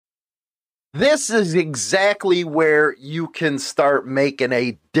This is exactly where you can start making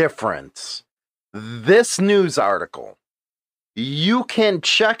a difference. This news article, you can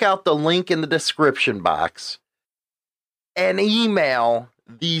check out the link in the description box and email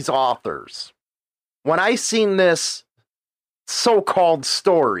these authors. When I seen this so-called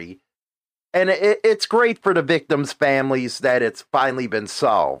story, and it's great for the victims' families that it's finally been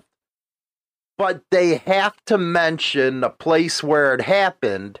solved, but they have to mention the place where it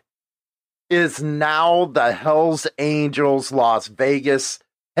happened is now the Hells Angels Las Vegas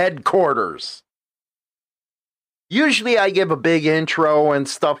headquarters. Usually I give a big intro and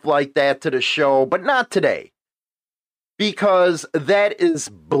stuff like that to the show, but not today. Because that is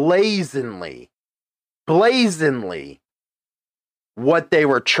blazingly what they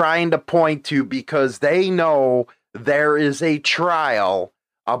were trying to point to, because they know there is a trial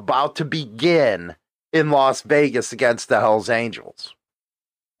about to begin in Las Vegas against the Hells Angels.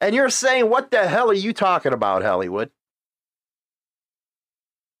 And you're saying, what the hell are you talking about, Hollywood?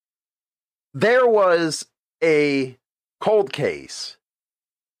 There was a cold case.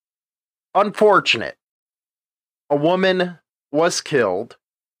 Unfortunate. A woman was killed.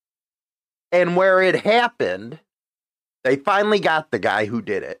 And where it happened, they finally got the guy who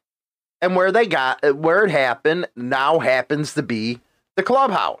did it. And where it happened now happens to be the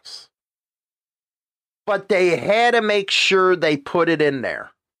clubhouse. But they had to make sure they put it in there.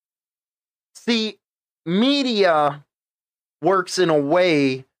 See, media works in a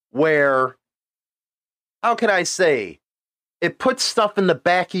way where, how can I say, it puts stuff in the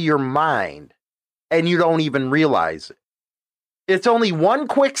back of your mind and you don't even realize it. It's only one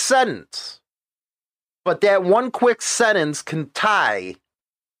quick sentence, but that one quick sentence can tie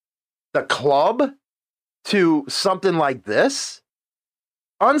the club to something like this.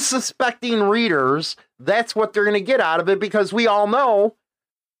 Unsuspecting readers, that's what they're going to get out of it, because we all know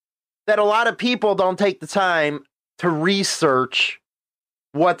that a lot of people don't take the time to research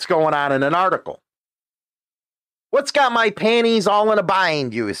what's going on in an article. What's got my panties all in a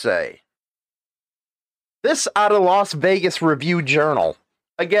bind, you say? This out of Las Vegas Review Journal.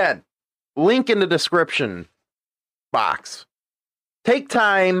 Again, link in the description box. Take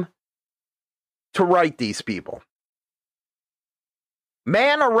time to write these people.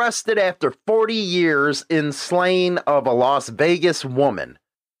 Man arrested after 40 years in slaying of a Las Vegas woman.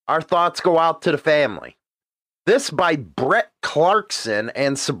 Our thoughts go out to the family. This by Brett Clarkson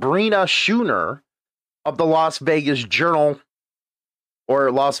and Sabrina Schooner of the Las Vegas Journal,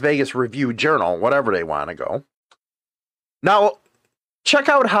 or Las Vegas Review Journal, whatever they want to go. Now, check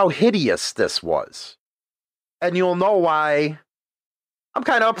out how hideous this was. And you'll know why I'm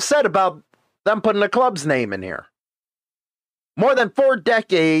kind of upset about them putting the club's name in here. More than 4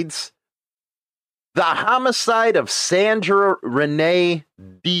 decades, the homicide of Sandra Renee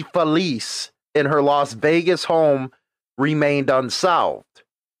DeFelice in her Las Vegas home remained unsolved.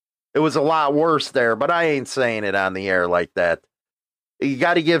 It was a lot worse there, but I ain't saying it on the air like that. You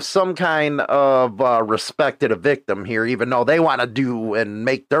got to give some kind of respect to the victim here, even though they want to do and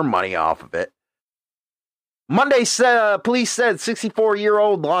make their money off of it. Monday, police said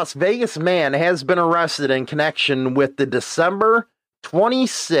 64-year-old Las Vegas man has been arrested in connection with the December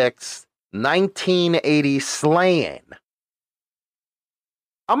 26th, 1980 slaying.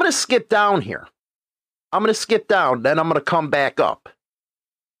 I'm going to skip down here. I'm going to skip down, then I'm going to come back up.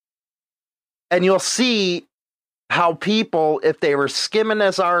 And you'll see how people, if they were skimming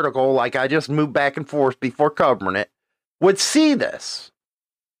this article, like I just moved back and forth before covering it, would see this.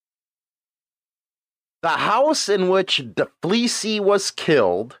 The house in which DeFelice was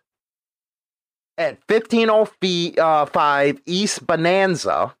killed at 1505 East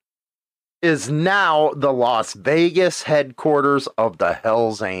Bonanza is now the Las Vegas headquarters of the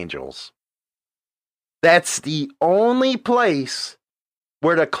Hells Angels. That's the only place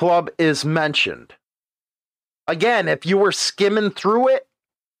where the club is mentioned. Again, if you were skimming through it,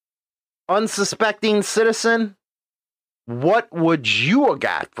 unsuspecting citizen, what would you have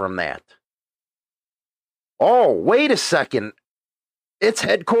got from that? Oh, wait a second. It's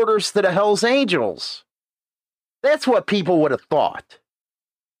headquarters to the Hells Angels. That's what people would have thought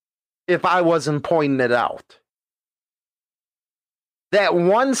if I wasn't pointing it out. That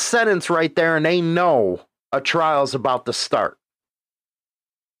one sentence right there, and they know a trial's about to start.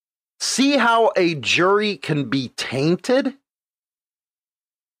 See how a jury can be tainted?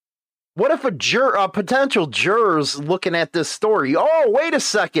 What if a potential juror's looking at this story? Oh, wait a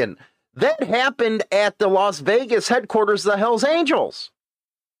second. That happened at the Las Vegas headquarters of the Hells Angels.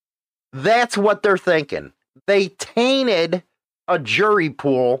 That's what they're thinking. They tainted a jury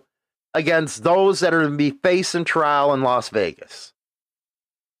pool against those that are to be facing trial in Las Vegas.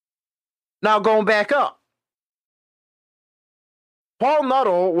 Now going back up. Paul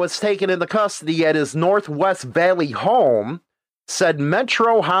Nuttall was taken into custody at his Northwest Valley home, said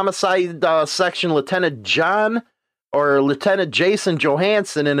Metro Homicide Section Lieutenant Jason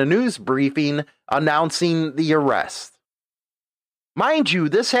Johansson in a news briefing announcing the arrest. Mind you,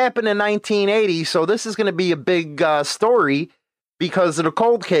 this happened in 1980, so this is going to be a big story because of the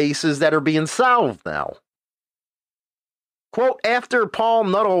cold cases that are being solved now. Quote, after Paul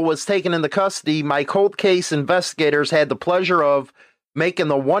Nuttall was taken into custody, my cold case investigators had the pleasure of making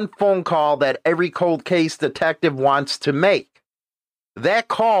the one phone call that every cold case detective wants to make. That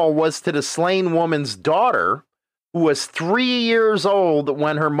call was to the slain woman's daughter, who was 3 years old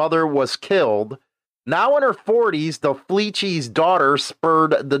when her mother was killed. Now in her 40s, the Fleechy's daughter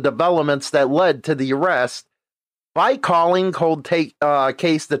spurred the developments that led to the arrest by calling cold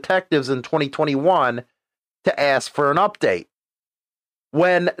case detectives in 2021 to ask for an update.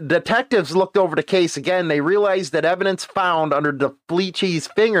 When detectives looked over the case again, they realized that evidence found under the Fleechy's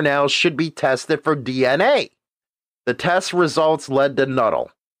fingernails should be tested for DNA. The test results led to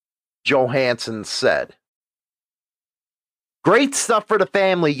Nuttall, Johansson said. Great stuff for the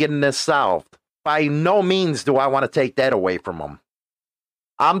family getting this solved. By no means do I want to take that away from them.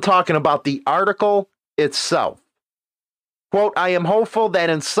 I'm talking about the article itself. Quote, I am hopeful that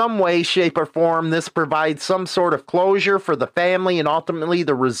in some way, shape, or form this provides some sort of closure for the family and ultimately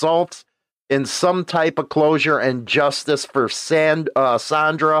the results in some type of closure and justice for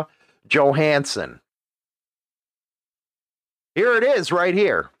Sandra Johansson. Here it is right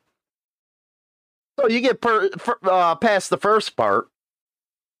here. So you get past the first part.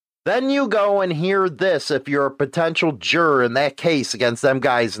 Then you go and hear this if you're a potential juror in that case against them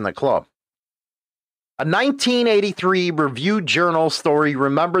guys in the club. A 1983 Review Journal story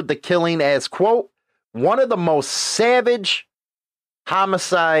remembered the killing as, quote, one of the most savage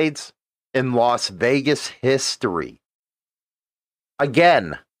homicides in Las Vegas history.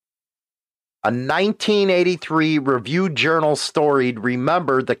 Again, a 1983 Review Journal story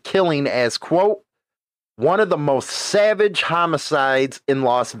remembered the killing as, quote, one of the most savage homicides in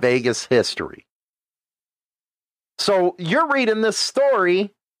Las Vegas history. So you're reading this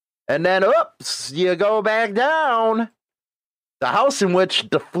story, and then, oops, you go back down. The house in which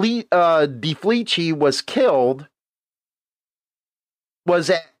DeFelici was killed was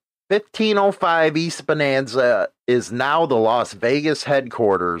at 1505 East Bonanza, is now the Las Vegas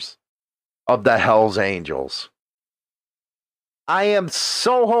headquarters of the Hells Angels. I am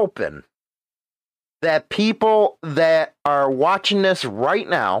so hoping that people that are watching this right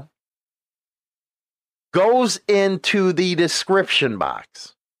now goes into the description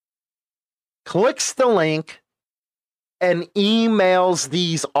box, clicks the link, and emails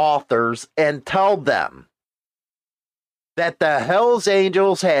these authors and tell them that the Hells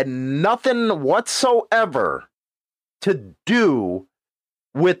Angels had nothing whatsoever to do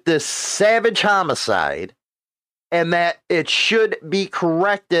with this savage homicide, and that it should be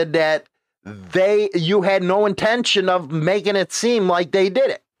corrected that you had no intention of making it seem like they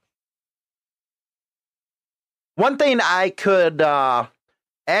did it. One thing I could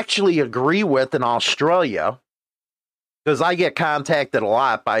actually agree with in Australia, because I get contacted a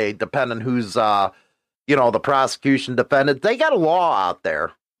lot by depending who's the prosecution defendant, they got a law out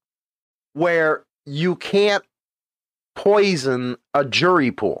there where you can't poison a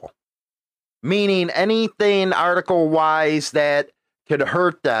jury pool, meaning anything article-wise that could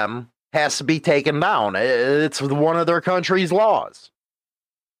hurt them has to be taken down. It's one of their country's laws.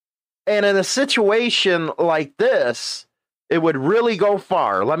 And in a situation like this, it would really go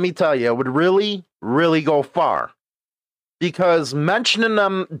far. Let me tell you, it would really, really go far. Because mentioning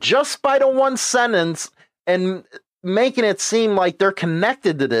them just by the one sentence and making it seem like they're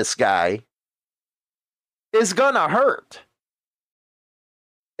connected to this guy is gonna hurt.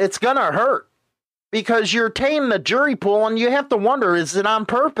 It's gonna hurt. Because you're tainting the jury pool and you have to wonder, is it on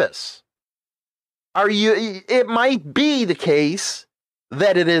purpose? It might be the case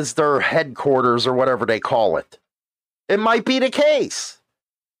that it is their headquarters or whatever they call it. It might be the case.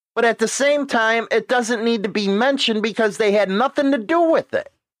 But at the same time, it doesn't need to be mentioned because they had nothing to do with it.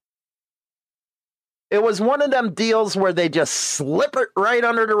 It was one of them deals where they just slip it right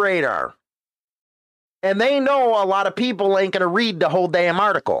under the radar. And they know a lot of people ain't going to read the whole damn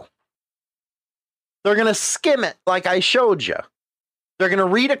article. They're going to skim it like I showed you. They're going to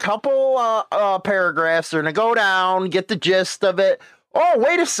read a couple paragraphs. They're going to go down, get the gist of it. Oh,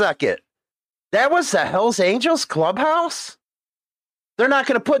 wait a second. That was the Hells Angels clubhouse? They're not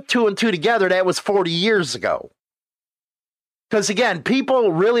going to put two and two together. That was 40 years ago. Because, again,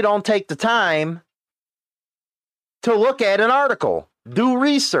 people really don't take the time to look at an article. do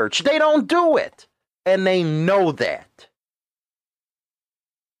research. They don't do it. And they know that.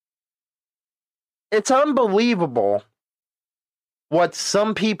 It's unbelievable what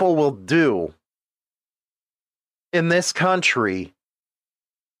some people will do in this country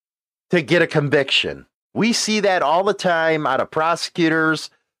to get a conviction. We see that all the time out of prosecutors,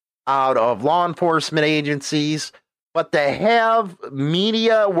 out of law enforcement agencies, but to have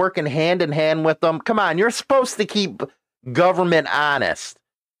media working hand in hand with them, come on, you're supposed to keep government honest.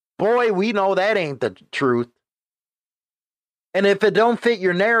 Boy, we know that ain't the truth. And if it don't fit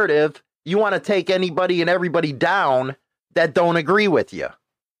your narrative, you want to take anybody and everybody down that don't agree with you.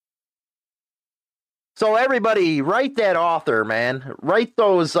 So everybody, write that author, man. Write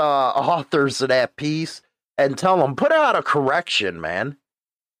those authors of that piece and tell them, put out a correction, man.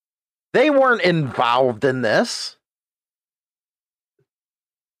 They weren't involved in this.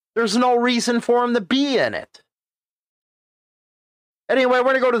 There's no reason for them to be in it. Anyway, we're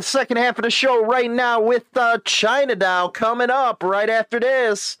going to go to the second half of the show right now with China Doll coming up right after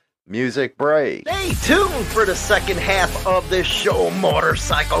this music break. Stay tuned for the second half of this show,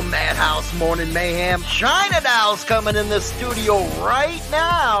 Motorcycle Madhouse Morning Mayhem. China Doll's coming in the studio right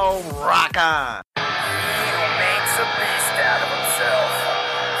now. Rock on. He who makes a beast out of himself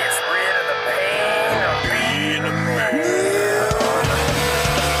gets rid of the pain of being a man.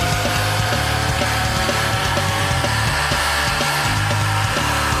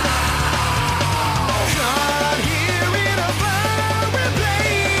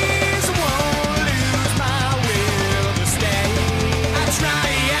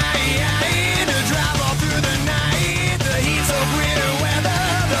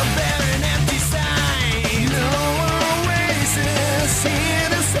 No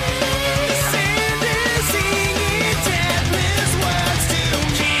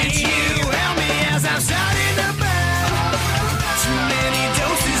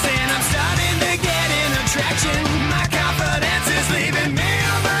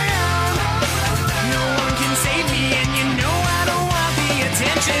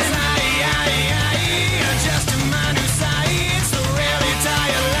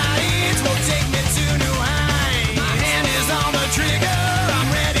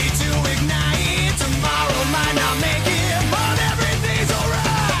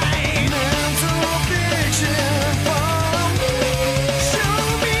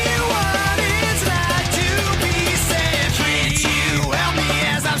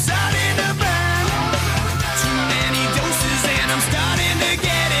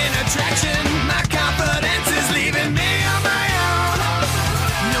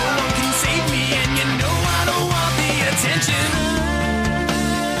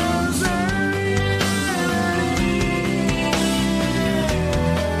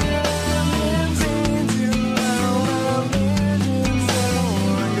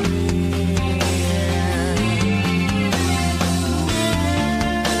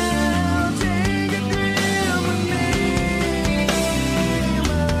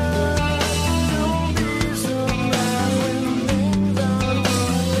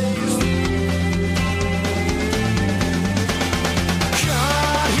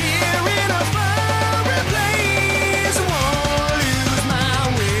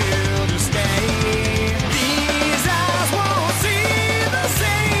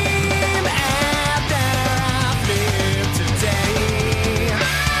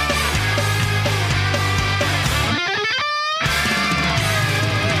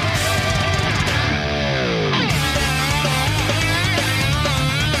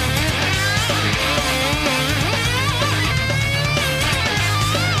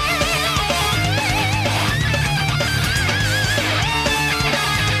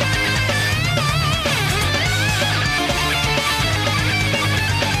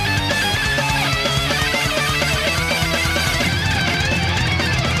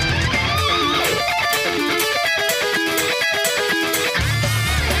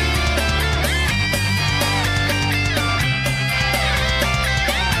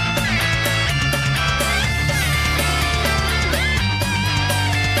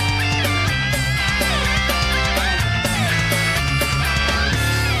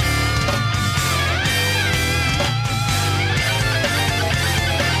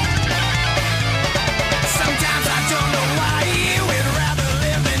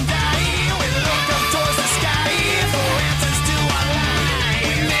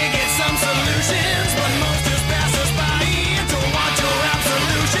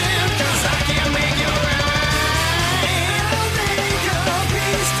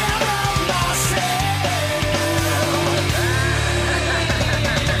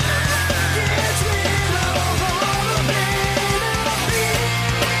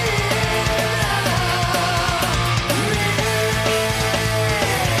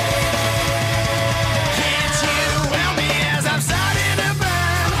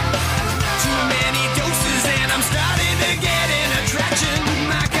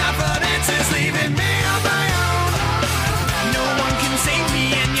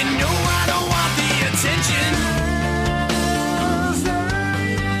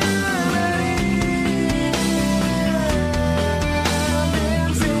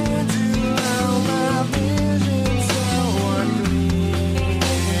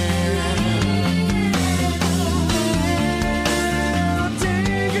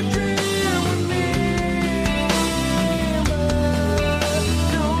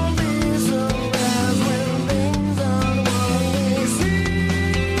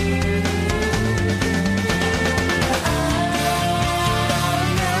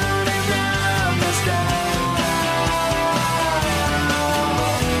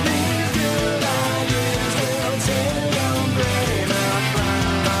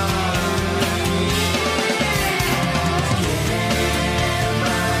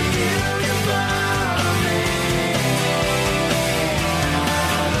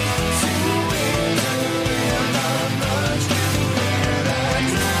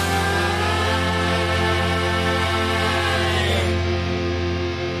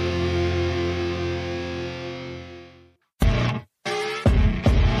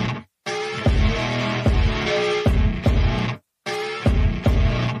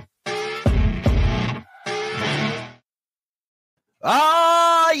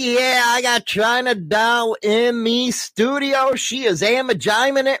Oh, yeah, I got China Doll in the studio. She is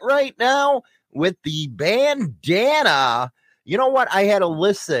amagiming it right now with the bandana. You know what? I had to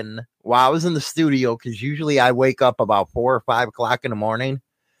listen while I was in the studio because usually I wake up about 4 or 5 o'clock in the morning.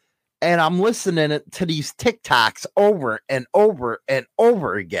 And I'm listening to these TikToks over and over and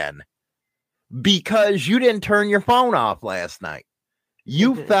over again because you didn't turn your phone off last night.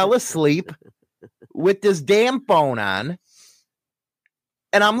 You fell asleep with this damn phone on.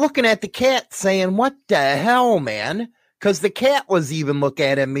 And I'm looking at the cat saying, what the hell, man? Because the cat was even looking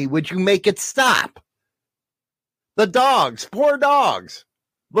at me. Would you make it stop? The dogs, poor dogs,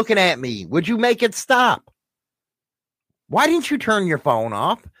 looking at me. Would you make it stop? Why didn't you turn your phone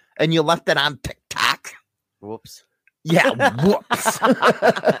off and you left it on TikTok? Whoops. Yeah, whoops.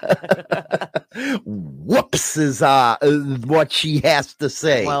 Whoops is what she has to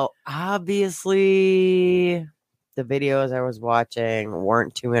say. Well, obviously, the videos I was watching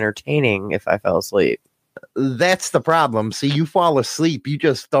weren't too entertaining if I fell asleep. That's the problem. See, you fall asleep, you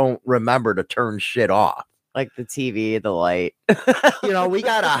just don't remember to turn shit off. Like the TV, the light. You know, we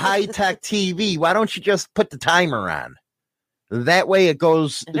got a high-tech TV. Why don't you just put the timer on? That way it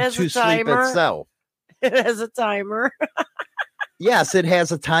goes It has to a sleep timer. itself. It has a timer. Yes, it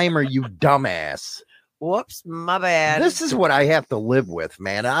has a timer, you dumbass. Whoops, my bad. This is what I have to live with,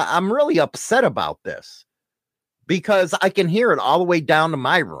 man. I'm really upset about this because I can hear it all the way down to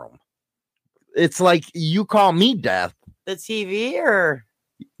my room. It's like you call me deaf. The TV or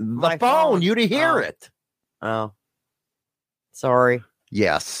The my phone, you to hear Oh. it. Oh, sorry.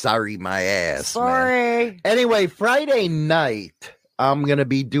 Yeah, sorry, my ass. Man. Sorry. Anyway, Friday night, I'm going to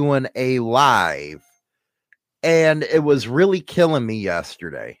be doing a live, and it was really killing me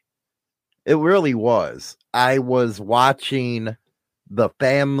yesterday. It really was. I was watching the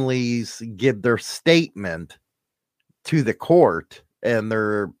families give their statement to the court and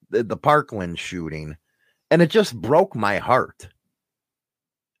the Parkland shooting, and it just broke my heart.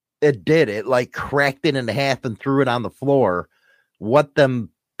 It did. It like cracked it in half and threw it on the floor. What them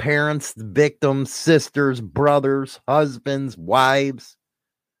parents, victims, sisters, brothers, husbands, wives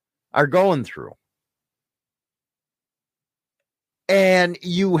are going through. And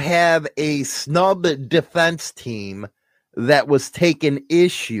you have a snub defense team that was taking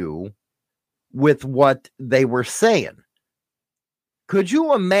issue with what they were saying. Could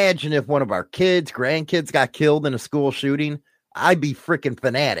you imagine if one of our kids, grandkids got killed in a school shooting? I'd be freaking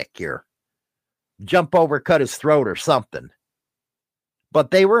fanatic here. Jump over, cut his throat or something.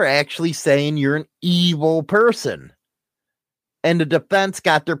 But they were actually saying you're an evil person. And the defense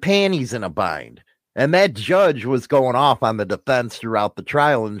got their panties in a bind. And that judge was going off on the defense throughout the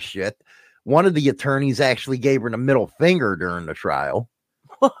trial and shit. One of the attorneys actually gave her the middle finger during the trial.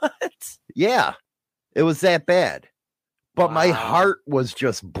 What? Yeah, it was that bad. But my Wow. heart was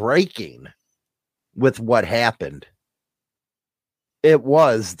just breaking with what happened. It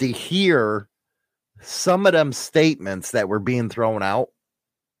was to hear some of them statements that were being thrown out.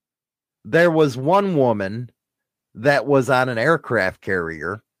 There was one woman that was on an aircraft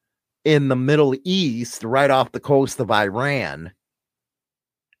carrier in the Middle East, right off the coast of Iran.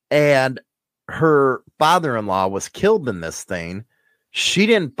 And her father-in-law was killed in this thing. She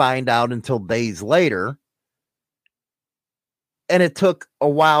didn't find out until days later. And it took a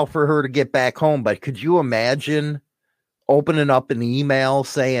while for her to get back home. But could you imagine opening up an email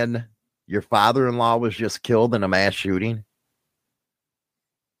saying your father-in-law was just killed in a mass shooting?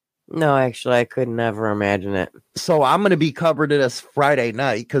 No, actually, I could never imagine it. So I'm going to be covered this Friday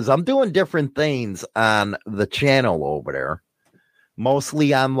night because I'm doing different things on the channel over there,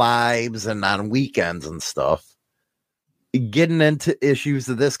 mostly on lives and on weekends and stuff, getting into issues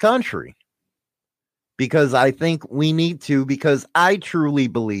of this country. Because I think we need to, because I truly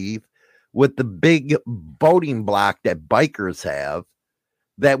believe with the big voting block that bikers have,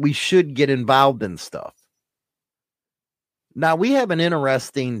 that we should get involved in stuff. Now, we have an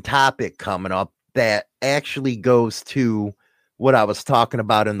interesting topic coming up that actually goes to what I was talking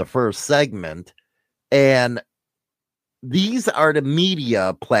about in the first segment. And these are the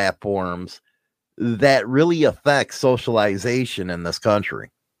media platforms that really affect socialization in this country.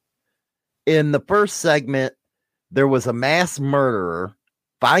 In the first segment, there was a mass murderer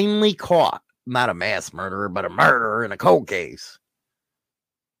finally caught. Not a mass murderer, but a murderer in a cold case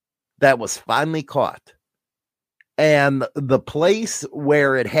that was finally caught. And the place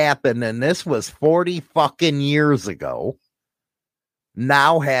where it happened, and this was 40 fucking years ago,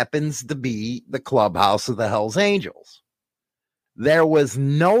 now happens to be the clubhouse of the Hells Angels. There was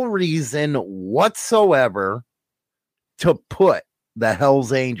no reason whatsoever to put the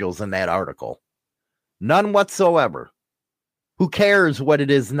Hells Angels in that article. None whatsoever. Who cares what it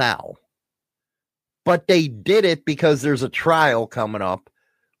is now? But they did it because there's a trial coming up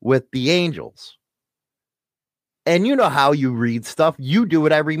with the Angels. And you know how you read stuff. You do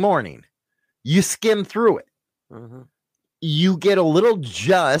it every morning. You skim through it. Mm-hmm. You get a little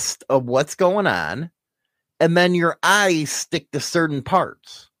gist of what's going on, and then your eyes stick to certain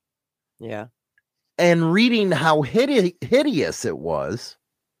parts. Yeah. And reading how hideous it was,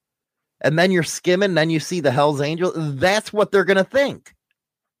 and then you're skimming, then you see the Hells Angels, that's what they're going to think.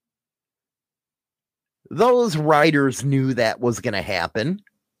 Those writers knew that was going to happen.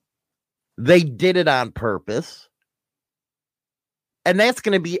 They did it on purpose. And that's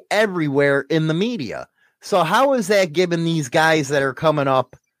going to be everywhere in the media. So how is that giving these guys that are coming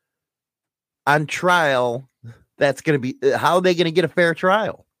up on trial, that's going to be, how are they going to get a fair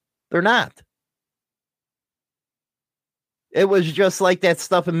trial? They're not. It was just like that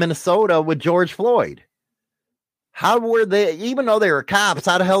stuff in Minnesota with George Floyd. How were they, even though they were cops,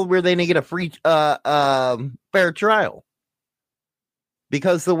 how the hell were they going to get a free, fair trial?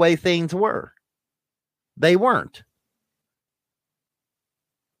 Because the way things were, they weren't.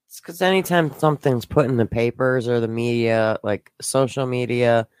 It's because anytime something's put in the papers or the media, like social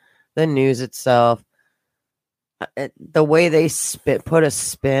media, the news itself, the way they put a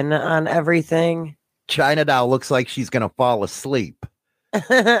spin on everything. China Doll looks like she's going to fall asleep.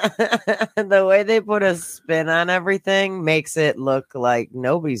 The way they put a spin on everything makes it look like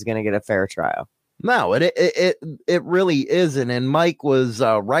nobody's going to get a fair trial. No, it really isn't. And Mike was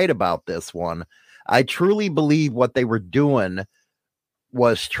right about this one. I truly believe what they were doing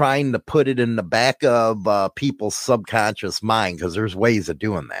was trying to put it in the back of people's subconscious mind, because there's ways of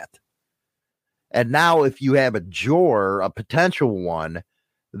doing that. And now if you have a juror, a potential one,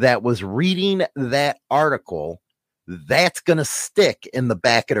 that was reading that article, that's going to stick in the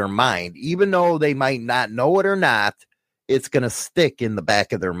back of their mind. Even though they might not know it or not, it's going to stick in the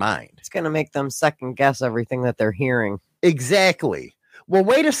back of their mind. It's going to make them second guess everything that they're hearing. Exactly. Well,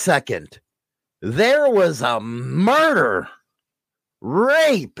 wait a second. There was a murder,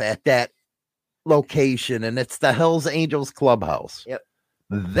 rape at that location, and it's the Hells Angels clubhouse. Yep.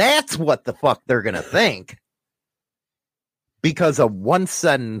 That's what the fuck they're going to think. Because of one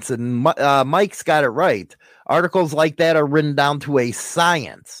sentence, and Mike's got it right. Articles like that are written down to a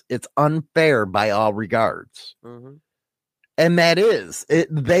science. It's unfair by all regards. Mm-hmm. And that is,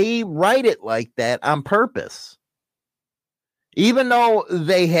 they write it like that on purpose. Even though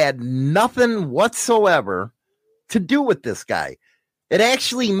they had nothing whatsoever to do with this guy. It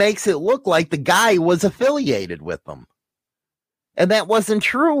actually makes it look like the guy was affiliated with them. And that wasn't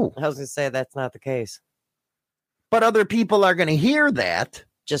true. I was going to say that's not the case. But other people are going to hear that.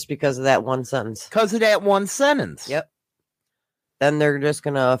 Just because of that one sentence. Because of that one sentence. Yep. Then they're just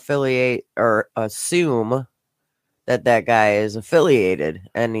going to affiliate or assume that that guy is affiliated,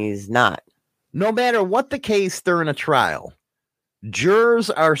 and he's not. No matter what the case during a trial, jurors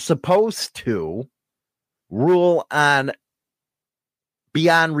are supposed to rule on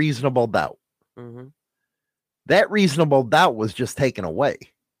beyond reasonable doubt. Mm-hmm. That reasonable doubt was just taken away.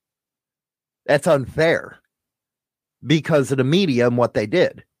 That's unfair because of the media and what they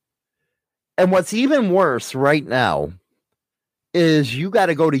did. And what's even worse right now is you got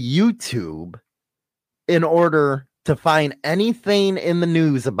to go to YouTube in order to find anything in the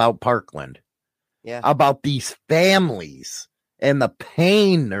news about Parkland. Yeah. About these families and the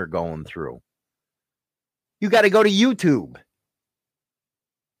pain they're going through. You got to go to YouTube.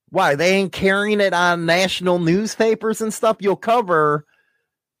 Why? They ain't carrying it on national newspapers and stuff. You'll cover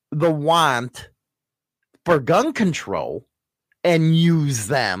the want for gun control and use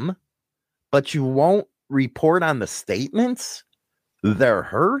them, but you won't report on the statements. They're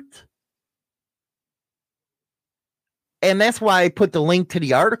hurt. And that's why I put the link to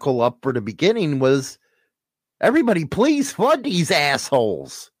the article up for the beginning was, everybody please flood these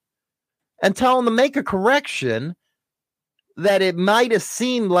assholes and tell them to make a correction, that it might have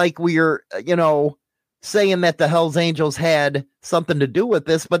seemed like we are, saying that the Hells Angels had something to do with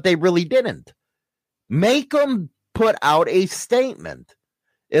this, but they really didn't. Make them put out a statement.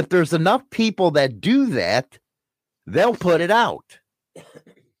 If there's enough people that do that, they'll put it out.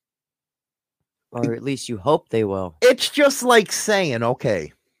 Or at least you hope they will. It's just like saying,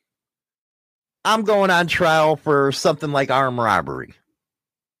 okay, I'm going on trial for something like armed robbery.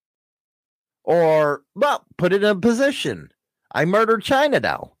 Or, well, put it in a position. I murdered China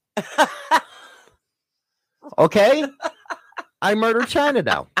Doll. Okay? I murdered China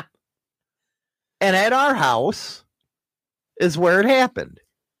Doll. And at our house is where it happened.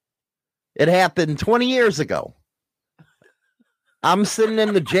 It happened 20 years ago. I'm sitting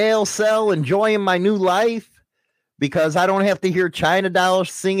in the jail cell enjoying my new life. because I don't have to hear China Doll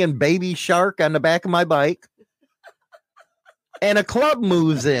singing Baby Shark on the back of my bike. And a club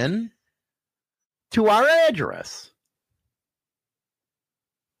moves in to our address.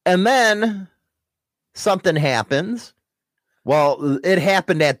 And then something happens. Well, it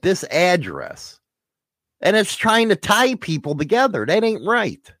happened at this address. And it's trying to tie people together. That ain't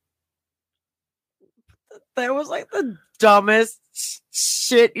right. That was like the dumbest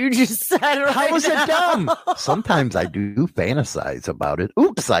shit you just said. How is it dumb? Sometimes I do fantasize about it.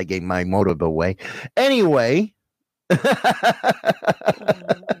 Oops, I gave my motive away. Anyway.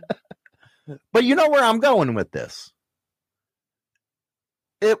 But you know where I'm going with this.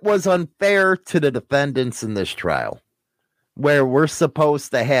 It was unfair to the defendants in this trial, where we're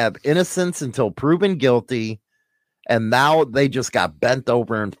supposed to have innocence until proven guilty, and now they just got bent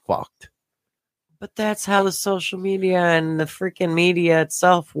over and fucked. But that's how the social media and the freaking media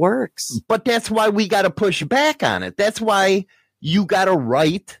itself works. But that's why we got to push back on it. That's why you got to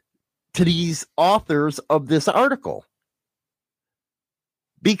write to these authors of this article.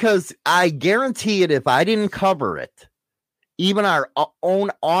 Because I guarantee it, if I didn't cover it, even our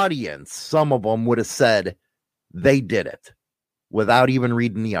own audience, some of them would have said they did it without even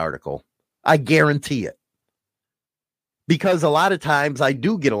reading the article. I guarantee it. Because a lot of times I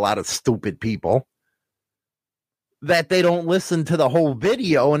do get a lot of stupid people that they don't listen to the whole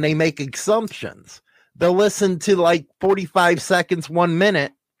video and they make assumptions. They'll listen to like 45 seconds, 1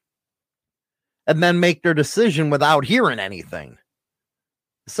 minute, and then make their decision without hearing anything.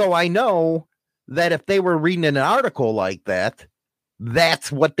 So I know that if they were reading an article like that,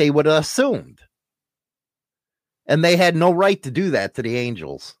 that's what they would have assumed. And they had no right to do that to the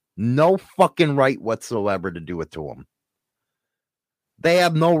Angels. No fucking right whatsoever to do it to them. They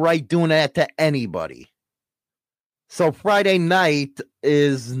have no right doing that to anybody. So Friday night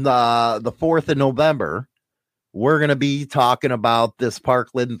is the 4th of November. We're going to be talking about this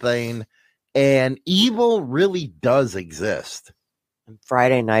Parkland thing. And evil really does exist.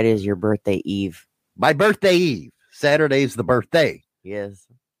 Friday night is your birthday eve. My birthday eve. Saturday's the birthday. Yes.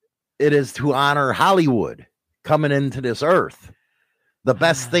 It is to honor Hollywood coming into this earth. The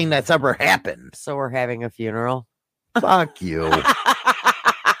best thing that's ever happened. So we're having a funeral? Fuck you.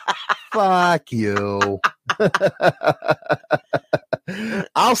 Fuck you.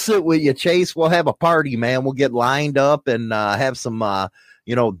 I'll sit with you, Chase. We'll have a party, man. We'll get lined up and have some,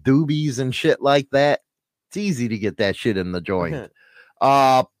 doobies and shit like that. It's easy to get that shit in the joint.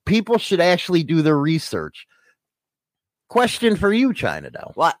 People should actually do their research. Question for you, China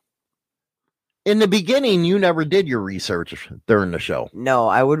Doll. What? In the beginning, you never did your research during the show. No,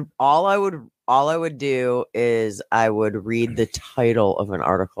 all I would do is I would read the title of an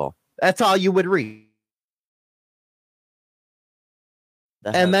article. That's all you would read.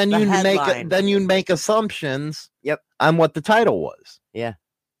 And then you make assumptions on what the title was. Yeah.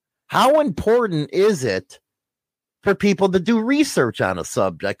 How important is it for people to do research on a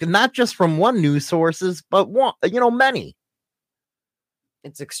subject, and not just from one news sources, but many?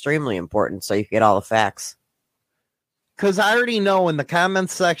 It's extremely important so you get all the facts. Because I already know in the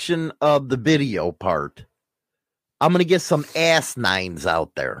comments section of the video part, I'm going to get some asinines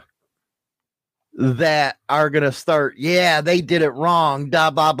out there that are going to start, they did it wrong,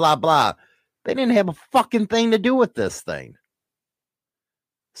 blah, blah, blah, blah. They didn't have a fucking thing to do with this thing.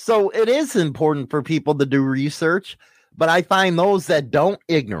 So it is important for people to do research, but I find those that don't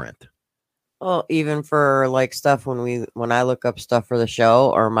ignorant. Well, even for like stuff when I look up stuff for the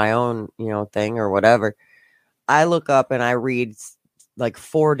show or my own, thing or whatever, I look up and I read like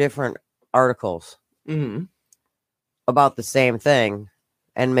 4 different articles about the same thing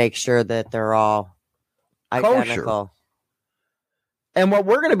and make sure that they're all identical. Kosher. And what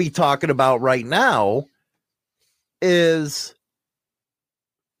we're going to be talking about right now is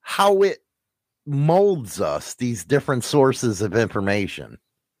how it molds us, these different sources of information.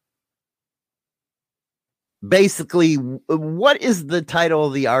 Basically, what is the title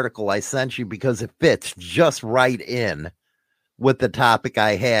of the article I sent you? Because it fits just right in with the topic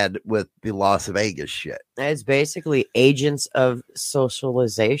I had with the Las Vegas shit. It's basically agents of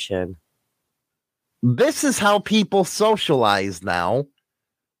socialization. This is how people socialize now.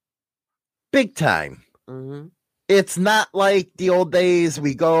 Big time. Mm-hmm. It's not like the old days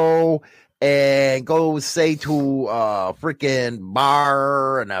we go say to a freaking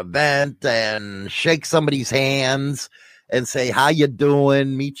bar, an event, and shake somebody's hands and say, how you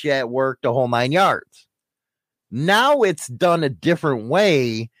doing? Meet you at work, the whole 9 yards. Now it's done a different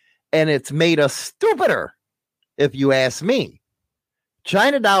way, and it's made us stupider, if you ask me.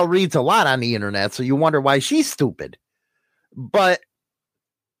 China Doll reads a lot on the internet, so you wonder why she's stupid. But,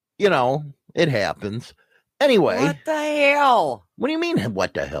 it happens. Anyway, What the hell? what do you mean,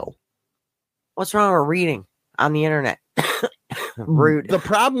 what the hell? What's wrong with reading on the internet? Rude. The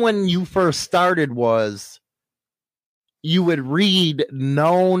problem when you first started was you would read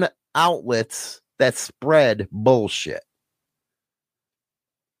known outlets that spread bullshit.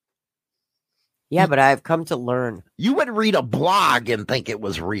 Yeah, but I've come to learn. You would read a blog and think it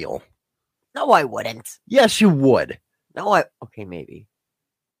was real. No, I wouldn't. Yes, you would. No, okay, maybe.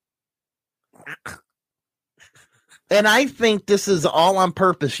 And I think this is all on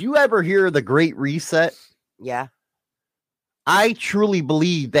purpose. You ever hear the Great Reset? Yeah. I truly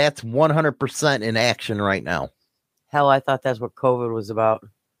believe that's 100% in action right now. Hell, I thought that's what COVID was about.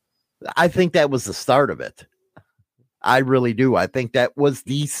 I think that was the start of it. I really do. I think that was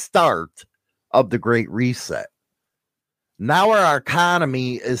the start of the Great Reset. Now our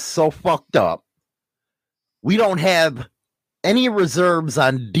economy is so fucked up. We don't have any reserves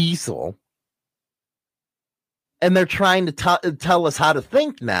on diesel. And they're trying to tell us how to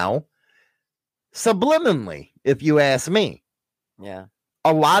think now, subliminally, if you ask me. Yeah.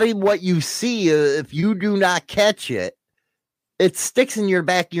 A lot of what you see, if you do not catch it, it sticks in your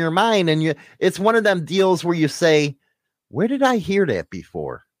back of your mind. And it's one of them deals where you say, where did I hear that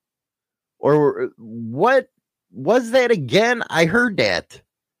before? Or what was that again? I heard that.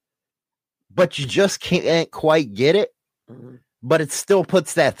 But you just can't quite get it. Mm-hmm. But it still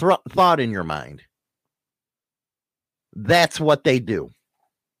puts that thought in your mind. That's what they do.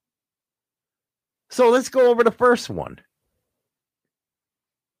 So let's go over the first one.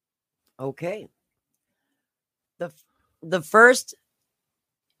 Okay. The first,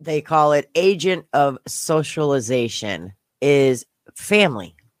 they call it agent of socialization, is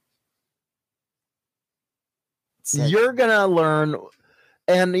family. You're going to learn,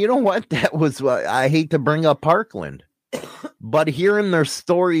 and you know what? That was, I hate to bring up Parkland, but hearing their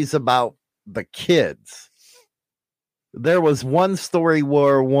stories about the kids. There was one story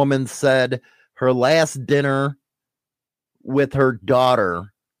where a woman said her last dinner with her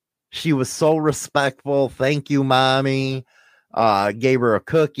daughter, she was so respectful. Thank you, mommy. Gave her a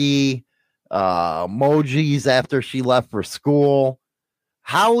cookie, emojis after she left for school.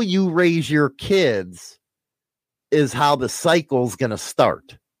 How you raise your kids is how the cycle's going to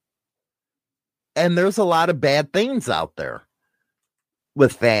start. And there's a lot of bad things out there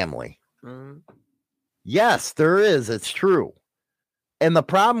with family. Mm-hmm. Yes, there is. It's true. And the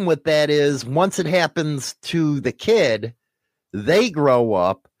problem with that is once it happens to the kid, they grow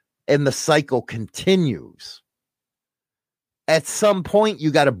up and the cycle continues. At some point, you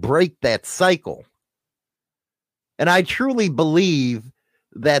got to break that cycle. And I truly believe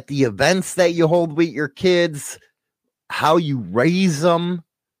that the events that you hold with your kids, how you raise them,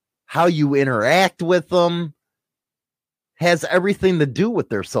 how you interact with them, has everything to do with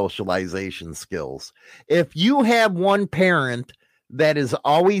their socialization skills. If you have one parent that is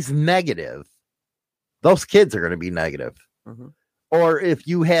always negative, those kids are going to be negative. Mm-hmm. Or if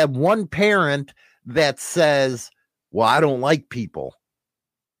you have one parent that says, well, I don't like people,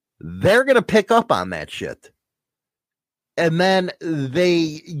 they're going to pick up on that shit. And then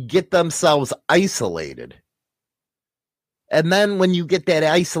they get themselves isolated. And then when you get that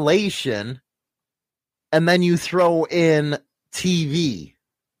isolation, and then you throw in TV,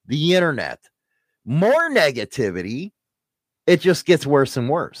 the internet, more negativity, it just gets worse and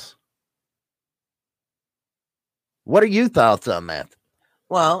worse. What are your thoughts on that?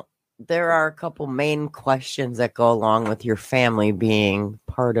 Well, there are a couple main questions that go along with your family being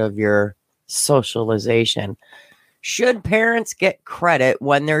part of your socialization. Should parents get credit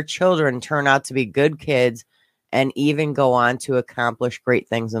when their children turn out to be good kids and even go on to accomplish great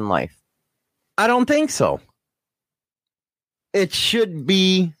things in life? I don't think so. It should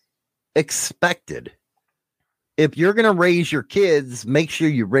be expected. If you're going to raise your kids, make sure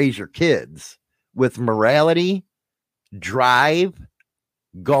you raise your kids with morality, drive,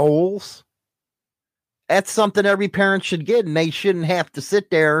 goals. That's something every parent should get, and they shouldn't have to sit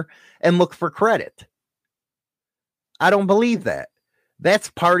there and look for credit. I don't believe that.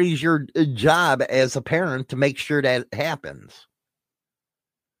 That's part of your job as a parent to make sure that happens.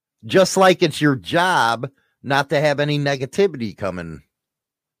 Just like it's your job not to have any negativity coming.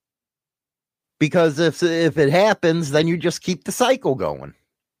 Because if it happens, then you just keep the cycle going.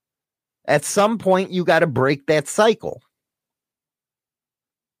 At some point, you got to break that cycle.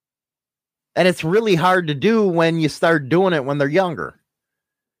 And it's really hard to do when you start doing it when they're younger.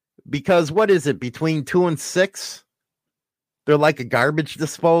 Because what is it, between 2 and 6? They're like a garbage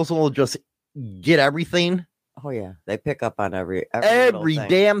disposal, just get everything. Oh, yeah. They pick up on every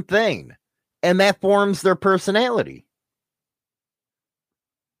damn thing. And that forms their personality.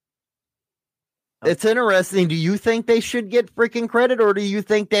 It's interesting. Do you think they should get freaking credit, or do you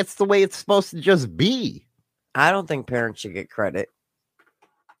think that's the way it's supposed to just be? I don't think parents should get credit.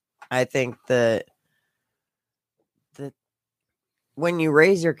 I think that when you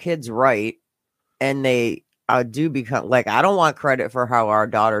raise your kids right and they do become like, I don't want credit for how our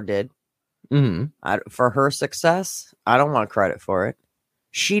daughter did. For her success, I don't want credit for it.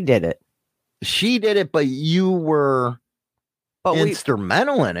 She did it. But you were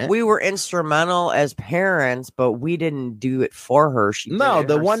instrumental in it. We were instrumental as parents, but we didn't do it for her. No,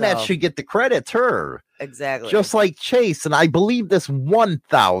 the one that should get the credit's her. Exactly. Just like Chase, and I believe this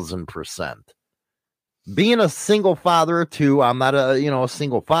 1,000%. Being a single father too, I'm not a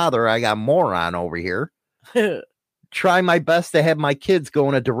single father. I got moron over here. Try my best to have my kids go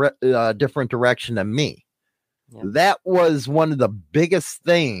in a different direction than me. Yep. That was one of the biggest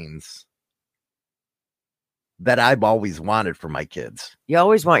things that I've always wanted for my kids. You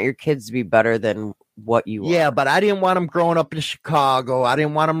always want your kids to be better than what you are. Yeah, but I didn't want them growing up in Chicago. I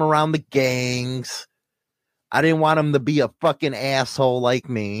didn't want them around the gangs. I didn't want them to be a fucking asshole like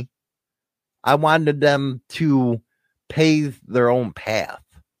me. I wanted them to pave their own path.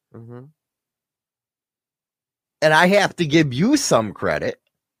 Mm-hmm. And I have to give you some credit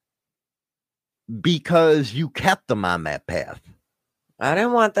because you kept them on that path. I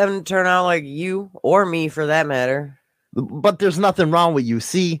didn't want them to turn out like you or me, for that matter. But there's nothing wrong with you.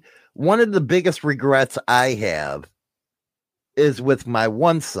 See, one of the biggest regrets I have is with my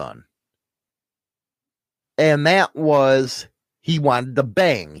one son. And that was, he wanted to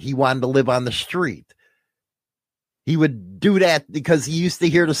bang. He wanted to live on the street. He would do that because he used to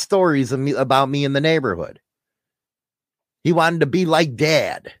hear the stories about me in the neighborhood. He wanted to be like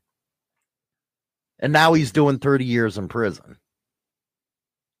Dad. And now he's doing 30 years in prison.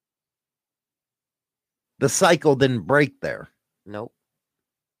 The cycle didn't break there. Nope.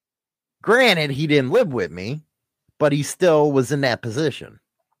 Granted, he didn't live with me, but he still was in that position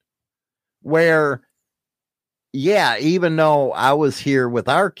where, yeah, even though I was here with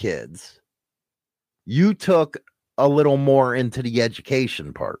our kids, you took a little more into the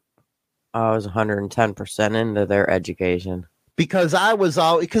education part. I was 110% into their education. Because I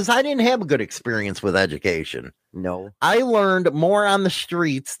didn't have a good experience with education. No. I learned more on the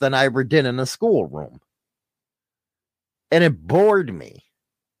streets than I ever did in a schoolroom. And it bored me.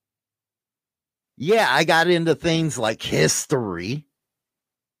 Yeah, I got into things like history,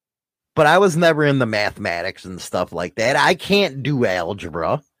 but I was never into mathematics and stuff like that. I can't do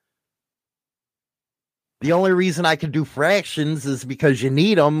algebra. The only reason I can do fractions is because you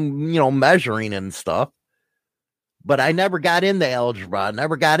need them, measuring and stuff. But I never got into algebra. I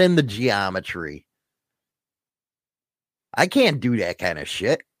never got into geometry. I can't do that kind of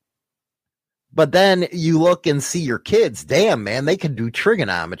shit. But then you look and see your kids. Damn, man, they can do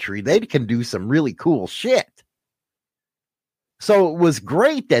trigonometry. They can do some really cool shit. So it was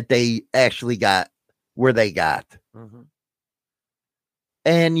great that they actually got where they got. Mm-hmm.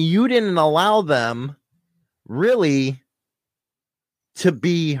 And you didn't allow them really to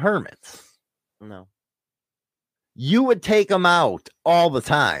be hermits. No. You would take them out all the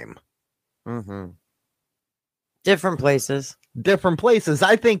time. Mm-hmm. Different places.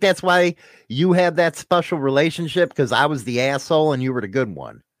 I think that's why you have that special relationship, because I was the asshole and you were the good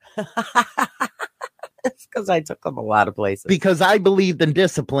one. It's because I took them a lot of places. Because I believed in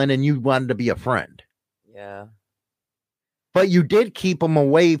discipline and you wanted to be a friend. Yeah. But you did keep them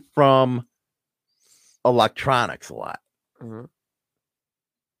away from electronics a lot. Mm-hmm.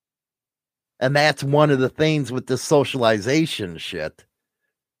 And that's one of the things with the socialization shit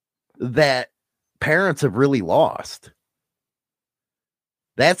that parents have really lost.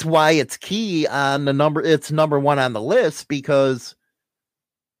 That's why it's key on it's number one on the list, because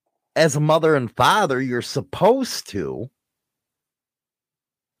as a mother and father, you're supposed to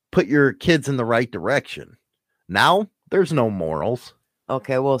put your kids in the right direction. Now, there's no morals.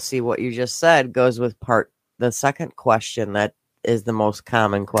 Okay, we'll see what you just said goes with the second question that is the most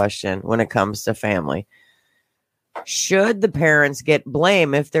common question when it comes to family. Should the parents get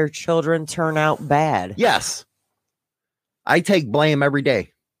blame if their children turn out bad? Yes. I take blame every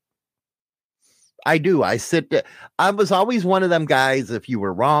day. I do. I was always one of them guys, if you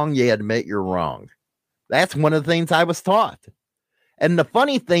were wrong, you admit you're wrong. That's one of the things I was taught. And the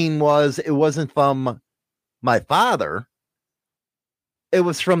funny thing was, it wasn't from my father. It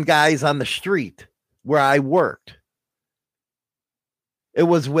was from guys on the street where I worked. It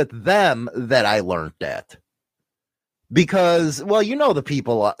was with them that I learned that. Because, well, the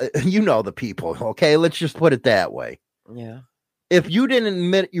people, okay? Let's just put it that way. Yeah. If you didn't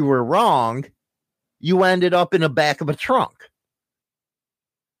admit you were wrong, you ended up in the back of a trunk.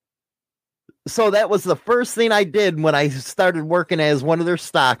 So that was the first thing I did when I started working as one of their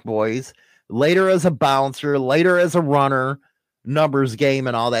stock boys, later as a bouncer, later as a runner, numbers game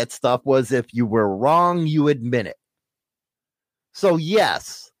and all that stuff, was if you were wrong, you admit it. So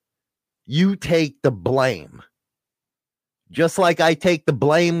yes, you take the blame. Just like I take the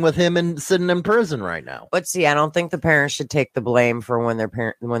blame with him and sitting in prison right now. But see, I don't think the parents should take the blame for when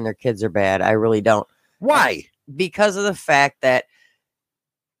their kids are bad. I really don't. Why? Because of the fact that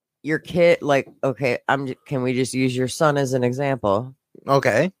your kid, like, okay, can we just use your son as an example?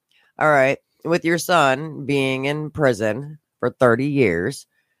 Okay. All right. With your son being in prison for 30 years,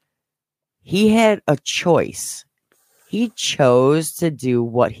 he had a choice. He chose to do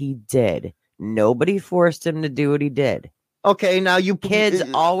what he did. Nobody forced him to do what he did. Okay, now you Kids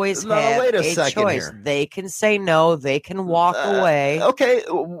always have wait a choice. Here. They can say no. They can walk away. Okay,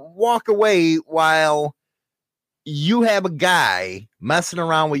 walk away while you have a guy messing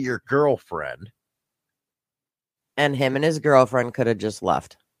around with your girlfriend. And him and his girlfriend could have just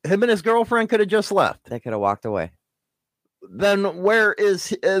left. Him and his girlfriend could have just left. They could have walked away. Then where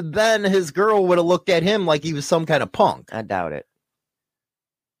is then his girl would have looked at him like he was some kind of punk. I doubt it.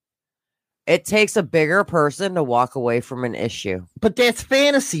 It takes a bigger person to walk away from an issue. But that's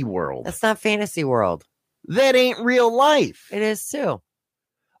fantasy world. That's not fantasy world. That ain't real life. It is too.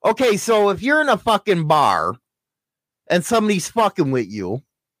 Okay, so if you're in a fucking bar and somebody's fucking with you,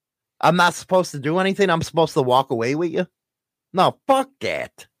 I'm not supposed to do anything? I'm supposed to walk away with you? No, fuck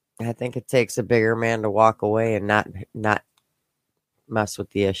that. I think it takes a bigger man to walk away and not mess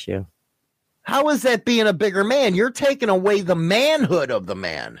with the issue. How is that being a bigger man? You're taking away the manhood of the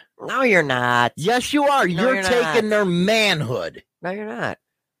man. No, you're not. Yes, you are. No, you're taking their manhood. No, you're not.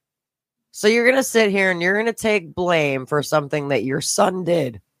 So you're going to sit here and you're going to take blame for something that your son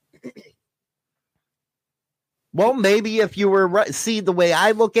did. Well, maybe if you were right, see the way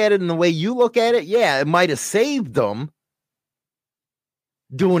I look at it and the way you look at it, yeah, it might have saved them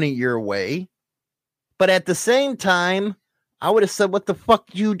doing it your way. But at the same time, I would have said, what the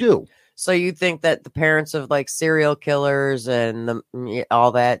fuck you do? So you think that the parents of like serial killers and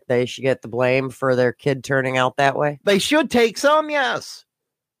all that, they should get the blame for their kid turning out that way? They should take some, yes.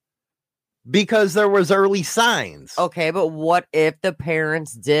 Because there was early signs. Okay, but what if the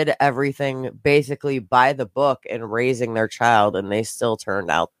parents did everything basically by the book and raising their child and they still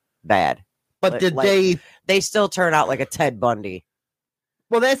turned out bad? But did they still turn out like a Ted Bundy?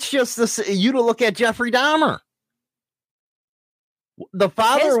 Well, that's just you to look at Jeffrey Dahmer. The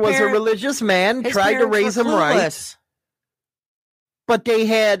father was a religious man, tried to raise him right. But they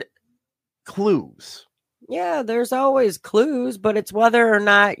had clues. Yeah, there's always clues, but it's whether or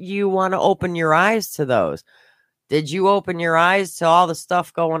not you want to open your eyes to those. Did you open your eyes to all the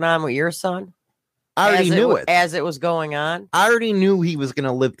stuff going on with your son? I already knew it. As it was going on? I already knew he was going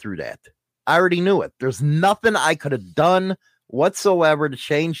to live through that. I already knew it. There's nothing I could have done whatsoever to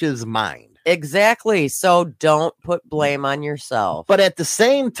change his mind. Exactly. So don't put blame on yourself. But at the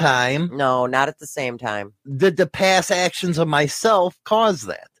same time... No, not at the same time. Did the past actions of myself cause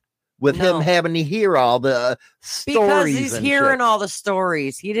that? With him having to hear all the stories. Because he's hearing all the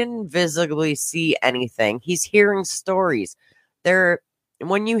stories. He didn't visibly see anything. He's hearing stories.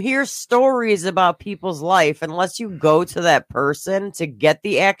 When you hear stories about people's life, unless you go to that person to get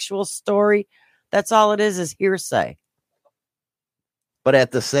the actual story, that's all it is hearsay. But at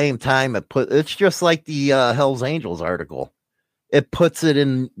the same time, it's just like the Hells Angels article. It puts it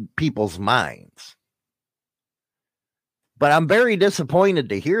in people's minds. But I'm very disappointed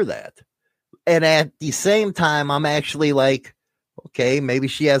to hear that. And at the same time, I'm actually like, okay, maybe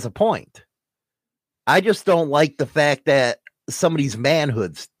she has a point. I just don't like the fact that somebody's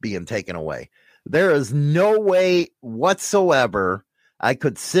manhood's being taken away. There is no way whatsoever I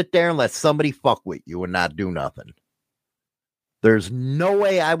could sit there and let somebody fuck with you and not do nothing. There's no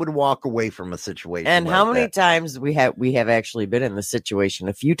way I would walk away from a situation. And like how many that. times we have actually been in this situation?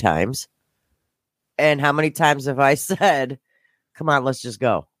 A few times. And how many times have I said, come on, let's just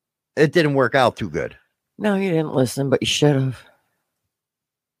go? It didn't work out too good. No, you didn't listen, but you should have.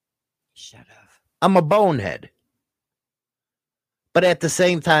 Should have. I'm a bonehead. But at the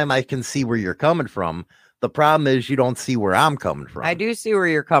same time, I can see where you're coming from. The problem is you don't see where I'm coming from. I do see where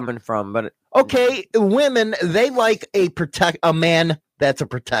you're coming from, but... Okay, women, they like a man that's a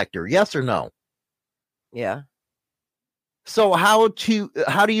protector. Yes or no? Yeah. So how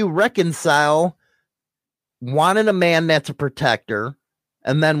do you reconcile wanting a man that's a protector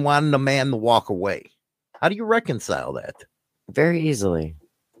and then wanting a man to walk away? How do you reconcile that? Very easily.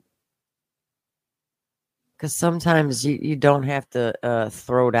 Because sometimes you don't have to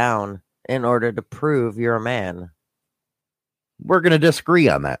throw down in order to prove you're a man. We're going to disagree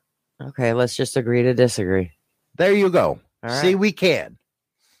on that. Okay, let's just agree to disagree. There you go. All See, right. we can.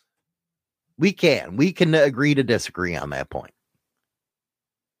 We can agree to disagree on that point.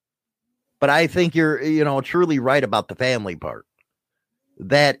 But I think you're, truly right about the family part.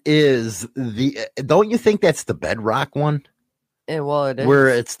 That is don't you think that's the bedrock one? Well, it is. Where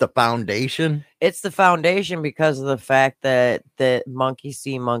it's the foundation? It's the foundation because of the fact that monkey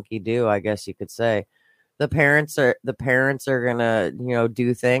see, monkey do, I guess you could say. The parents are gonna,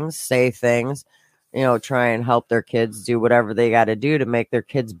 do things, say things, try and help their kids do whatever they got to do to make their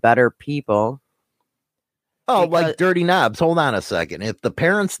kids better people. Oh, like Dirty Knobs. Hold on a second. If the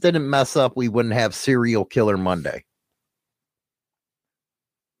parents didn't mess up, we wouldn't have Serial Killer Monday.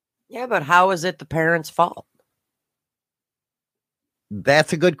 Yeah, but how is it the parents' fault?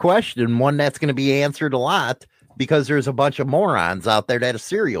 That's a good question. One that's going to be answered a lot because there's a bunch of morons out there that are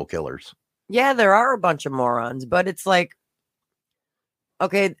serial killers. Yeah, there are a bunch of morons, but it's like,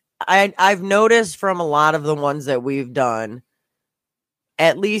 okay, I've noticed from a lot of the ones that we've done,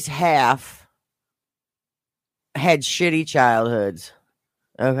 at least half had shitty childhoods.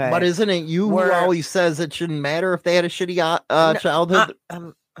 Okay, but isn't it you who always says it shouldn't matter if they had a shitty childhood?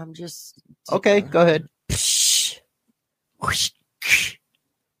 I'm just okay. Go ahead.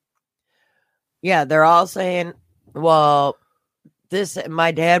 Yeah, they're all saying, well,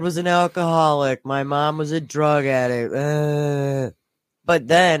 my dad was an alcoholic, my mom was a drug addict. But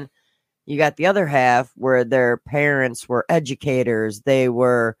then you got the other half where their parents were educators. They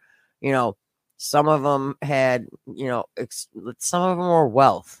were, some of them had, some of them were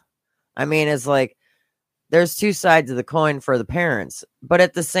wealth. I mean, it's like there's two sides of the coin for the parents, but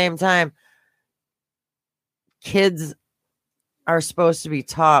at the same time, kids are supposed to be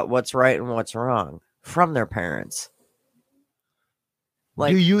taught what's right and what's wrong from their parents.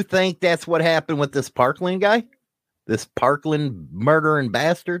 Do you think that's what happened with this Parkland guy? This Parkland murdering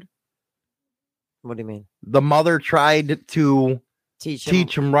bastard? What do you mean? The mother tried to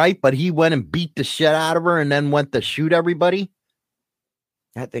teach him right, but he went and beat the shit out of her and then went to shoot everybody?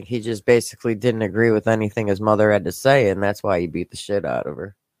 I think he just basically didn't agree with anything his mother had to say, and that's why he beat the shit out of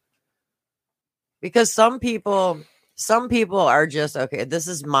her. Because some people are just, okay, this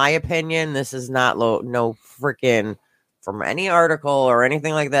is my opinion. This is not no freaking from any article or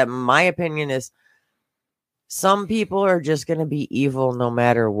anything like that. My opinion is some people are just going to be evil no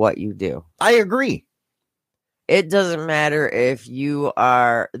matter what you do. I agree. It doesn't matter if you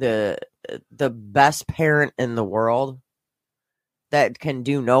are the best parent in the world that can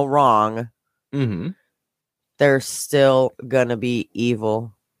do no wrong. Mm-hmm. They're still going to be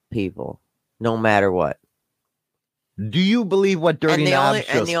evil people no matter what. Do you believe what Dirty Knobs just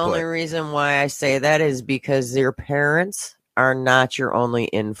put? And the only reason why I say that is because your parents are not your only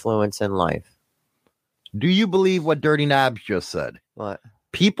influence in life. Do you believe what Dirty Knobs just said? What?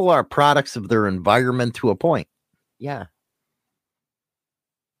 People are products of their environment to a point. Yeah.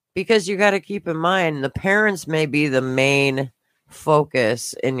 Because you got to keep in mind, the parents may be the main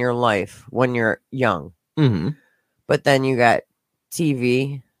focus in your life when you're young. Mm-hmm. But then you got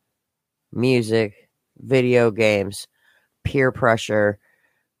TV, music, video games, peer pressure.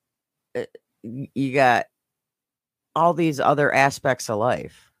 You got all these other aspects of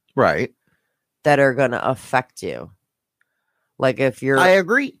life. Right. That are going to affect you. Like I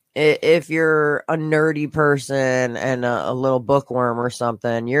agree. If you're a nerdy person and a little bookworm or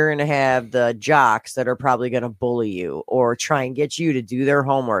something, you're going to have the jocks that are probably going to bully you or try and get you to do their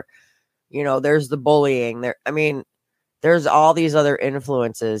homework. There's the bullying there. I mean, there's all these other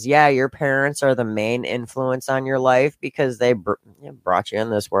influences. Yeah, your parents are the main influence on your life because they brought you in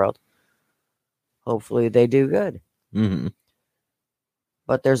this world. Hopefully they do good. Mm-hmm.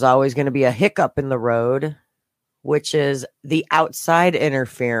 But there's always going to be a hiccup in the road, which is the outside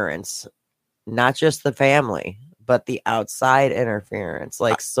interference, not just the family, but the outside interference,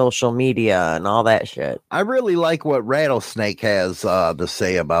 like social media and all that shit. I really like what Rattlesnake has to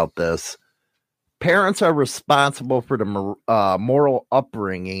say about this. Parents are responsible for the moral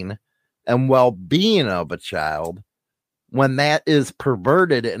upbringing and well-being of a child. When that is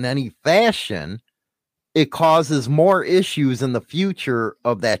perverted in any fashion, it causes more issues in the future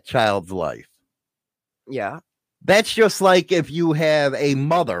of that child's life. Yeah. That's just like if you have a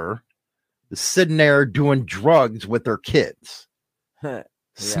mother sitting there doing drugs with her kids. Yeah.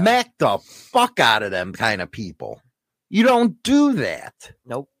 Smack the fuck out of them kind of people. You don't do that.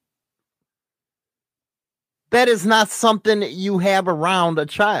 Nope. That is not something you have around a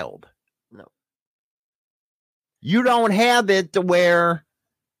child. No. You don't have it to where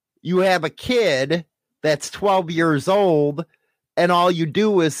you have a kid that's 12 years old and all you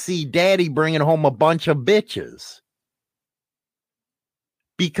do is see daddy bringing home a bunch of bitches.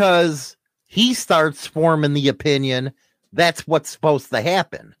 because he starts forming the opinion that's what's supposed to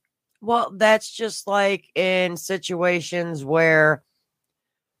happen. Well, that's just like in situations where,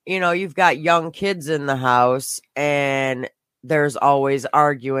 you've got young kids in the house and there's always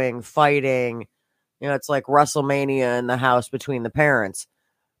arguing, fighting. It's like WrestleMania in the house between the parents.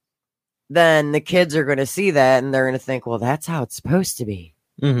 Then the kids are going to see that and they're going to think, well, that's how it's supposed to be.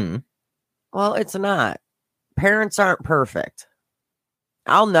 Mm-hmm. Well, it's not. Parents aren't perfect.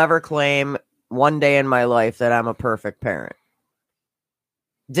 I'll never claim one day in my life that I'm a perfect parent.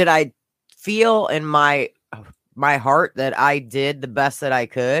 Did I feel in my heart that I did the best that I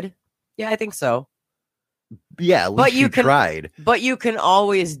could? Yeah, I think so. Yeah, at least you tried. But you can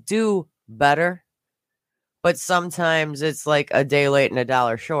always do better. But sometimes it's like a day late and a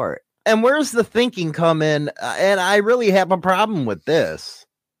dollar short. And where's the thinking come in? And I really have a problem with this.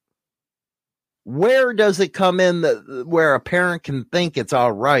 Where does it come in where a parent can think it's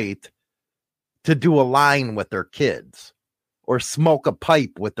all right to do a line with their kids or smoke a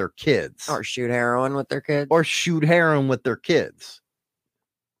pipe with their kids or shoot heroin with their kids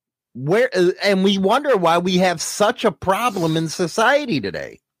Where, and we wonder why we have such a problem in society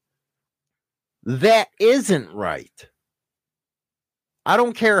today. That isn't right. I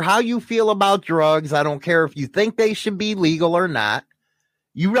don't care how you feel about drugs. I don't care if you think they should be legal or not.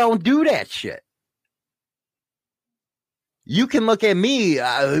 You don't do that shit. You can look at me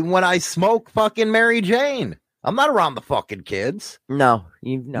when I smoke fucking Mary Jane. I'm not around the fucking kids. No,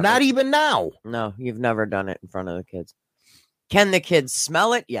 you've never. Not even now. No, you've never done it in front of the kids. Can the kids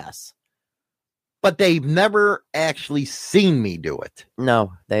smell it? Yes. But they've never actually seen me do it.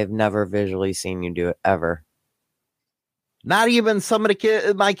 No, they've never visually seen you do it ever. Not even some of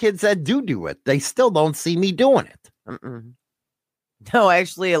the my kids that do it. They still don't see me doing it. Mm-mm. No,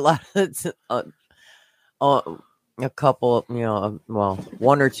 actually, a lot of a couple,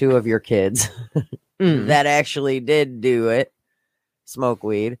 one or two of your kids that actually did do it, smoke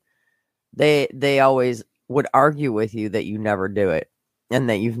weed. They always would argue with you that you never do it and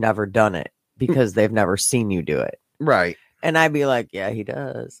that you've never done it because they've never seen you do it. Right. And I'd be like, yeah, he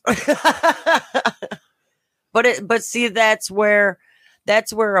does. But see, that's where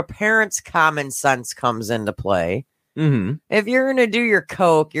a parent's common sense comes into play. Mm-hmm. If you're going to do your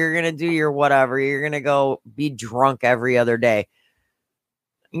coke, you're going to do your whatever, you're going to go be drunk every other day.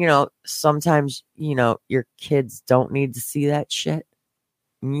 Sometimes, your kids don't need to see that shit.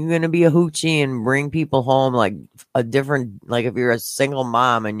 You're going to be a hoochie and bring people home like if you're a single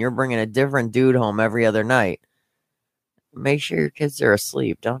mom and you're bringing a different dude home every other night, make sure your kids are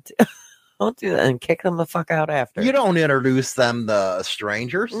asleep. Don't do that and kick them the fuck out after. You don't introduce them to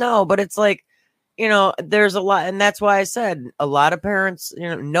strangers. No, but it's like, there's a lot. And that's why I said a lot of parents,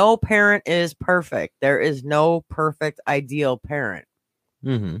 no parent is perfect. There is no perfect ideal parent.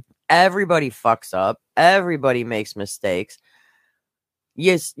 Mm-hmm. Everybody fucks up. Everybody makes mistakes.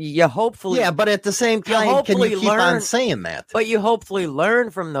 Yes, you hopefully. Yeah, but at the same time, can you keep on saying that? But you hopefully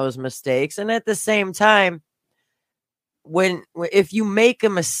learn from those mistakes. And at the same time, if you make a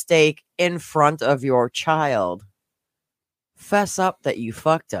mistake in front of your child, fess up that you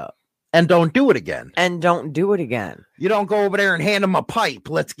fucked up. And don't do it again. You don't go over there and hand them a pipe.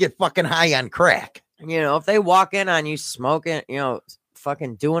 Let's get fucking high on crack. If they walk in on you smoking,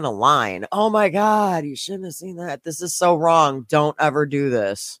 fucking doing a line. Oh my God, you shouldn't have seen that. This is so wrong. Don't ever do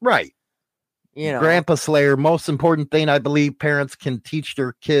this. Right. Grandpa Slayer, most important thing I believe parents can teach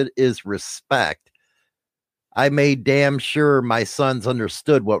their kid is respect. I made damn sure my sons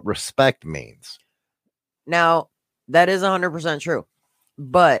understood what respect means. Now, that is 100% true.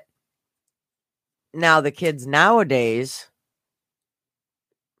 But now the kids nowadays,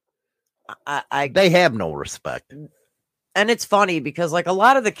 they have no respect. And it's funny because like a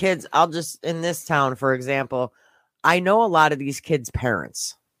lot of the kids, in this town, for example, I know a lot of these kids'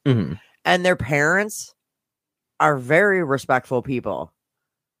 parents. Mm-hmm. And their parents are very respectful people.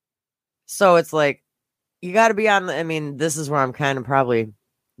 So it's like, you got to be this is where I'm kind of probably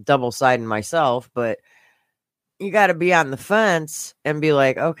double-siding myself, but you got to be on the fence and be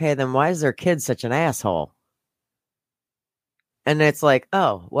like, okay, then why is their kid such an asshole? And it's like,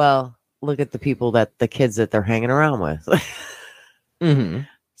 oh, well, look at the kids that they're hanging around with. Mm-hmm.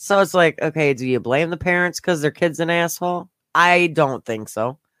 So it's like, okay, do you blame the parents because their kid's an asshole? I don't think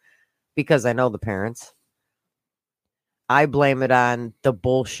so, because I know the parents. I blame it on the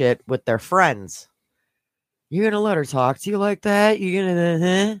bullshit with their friends. You're going to let her talk to you like that? You're going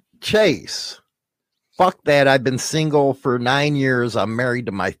to... Chase, fuck that. I've been single for 9 years. I'm married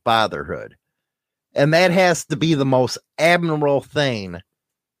to my fatherhood. And that has to be the most admirable thing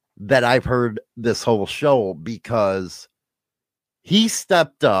that I've heard this whole show, because He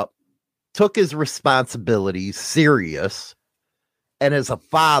stepped up, took his responsibilities serious, and as a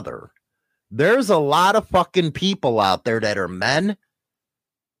father, there's a lot of fucking people out there that are men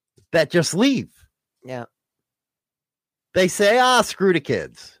that just leave. Yeah. They say, screw the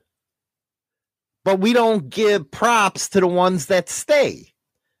kids. But we don't give props to the ones that stay.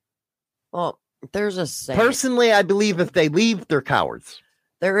 Well, there's a saying. Personally, I believe if they leave, they're cowards.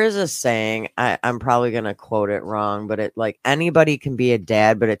 There is a saying. I'm probably gonna quote it wrong, but it like anybody can be a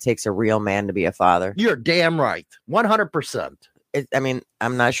dad, but it takes a real man to be a father. You're damn right. 100%. I mean,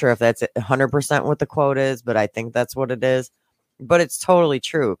 I'm not sure if that's 100% what the quote is, but I think that's what it is. But it's totally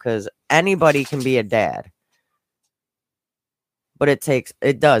true because anybody can be a dad. But it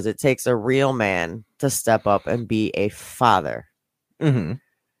takes a real man to step up and be a father. Mm-hmm.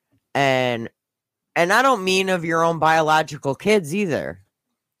 And I don't mean of your own biological kids either.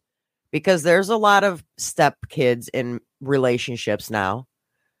 Because there's a lot of step kids in relationships now.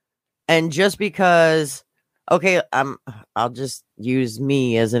 And just because, okay, I'll just use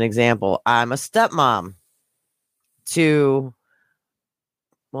me as an example. I'm a stepmom to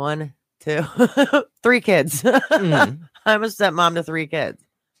 1, 2, 3 kids. Mm-hmm. I'm a stepmom to 3 kids.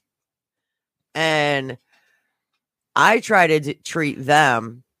 And I try to treat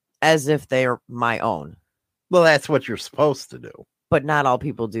them as if they're my own. Well, that's what you're supposed to do. But not all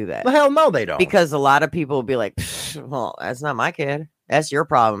people do that. Well, hell no, they don't. Because a lot of people will be like, well, that's not my kid. That's your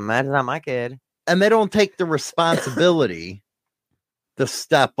problem. That's not my kid. And they don't take the responsibility to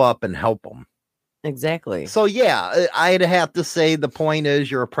step up and help them. Exactly. So, yeah, I'd have to say the point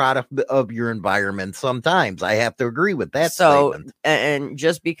is you're a product of your environment sometimes. I have to agree with that statement. And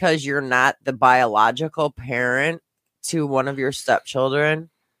just because you're not the biological parent to one of your stepchildren,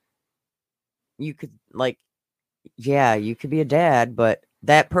 you could, like, yeah, you could be a dad, but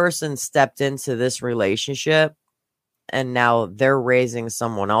that person stepped into this relationship and now they're raising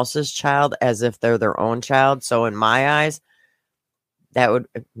someone else's child as if they're their own child. So in my eyes, that would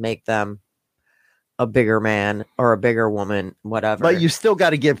make them a bigger man or a bigger woman, whatever. But you still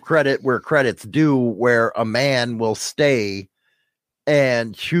got to give credit where credit's due, where a man will stay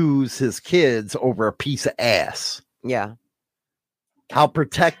and choose his kids over a piece of ass. Yeah. How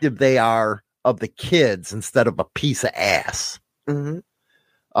protective they are of the kids instead of a piece of ass. Mm-hmm.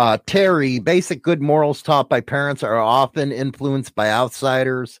 Terry, basic good morals taught by parents are often influenced by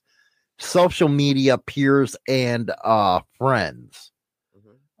outsiders, social media, peers, and friends.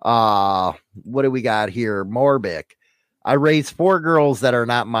 Mm-hmm. What do we got here? Morbic. I raised 4 girls that are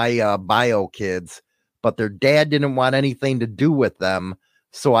not my bio kids, but their dad didn't want anything to do with them,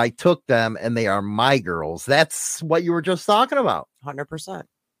 so I took them, and they are my girls. That's what you were just talking about. 100%.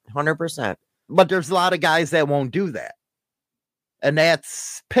 100%. But there's a lot of guys that won't do that. And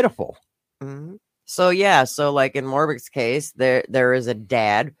that's pitiful. Mm-hmm. So, yeah. So, like in Morbic's case, there is a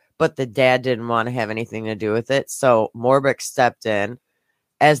dad, but the dad didn't want to have anything to do with it. So, Morbic stepped in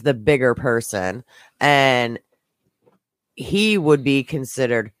as the bigger person, and he would be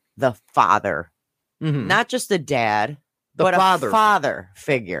considered the father. Mm-hmm. Not just a dad, but father. a father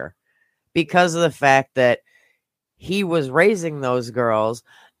figure. Because of the fact that he was raising those girls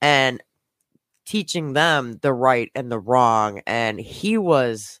and teaching them the right and the wrong, and he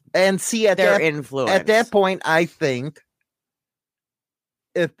was at their influence. At that point, I think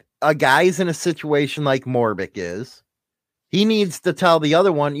if a guy's in a situation like Morbic is, he needs to tell the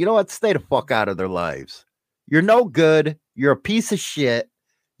other one, you know what, stay the fuck out of their lives. You're no good. You're a piece of shit.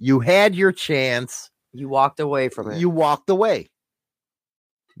 You had your chance. You walked away from it. You walked away.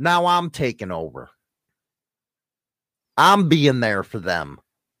 Now I'm taking over. I'm being there for them.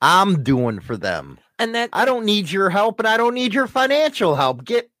 I'm doing for them. And that I don't need your help, and I don't need your financial help.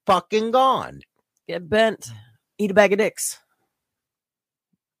 Get fucking gone. Get bent. Eat a bag of dicks.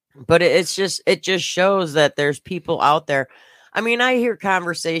 But it just shows that there's people out there. I mean, I hear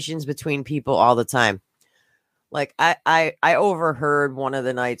conversations between people all the time. Like I overheard one of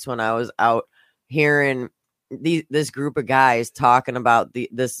the nights when I was out hearing this group of guys talking about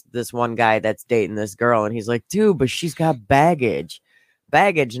this one guy that's dating this girl, and he's like, dude, but she's got baggage.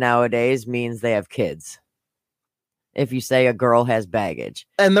 Baggage nowadays means they have kids. If you say a girl has baggage.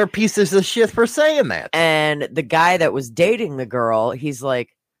 And they're pieces of shit for saying that. And the guy that was dating the girl, he's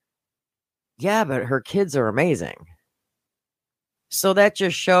like, yeah, but her kids are amazing. So that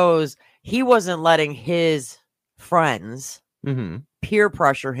just shows he wasn't letting his friends peer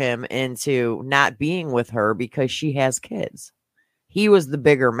pressure him into not being with her because she has kids. He was the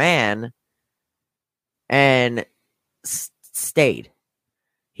bigger man and stayed.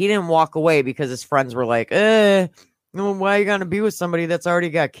 He didn't walk away because his friends were like, why are you going to be with somebody that's already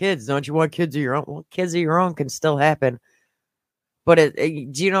got kids? Don't you want kids of your own? Well, kids of your own can still happen. But do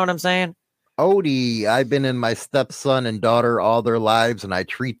you know what I'm saying? Odie, I've been in my stepson and daughter all their lives, and I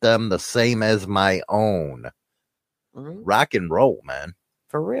treat them the same as my own. Mhm. Rock and roll, man.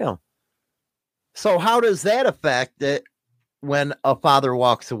 For real. So how does that affect it when a father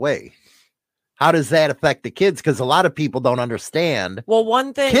walks away? How does that affect the kids? Because a lot of people don't understand. Well,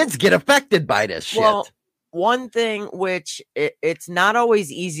 one thing Kids get affected by this shit. Well, one thing which it's not always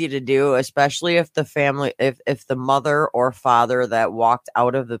easy to do, especially if the family, if the mother or father that walked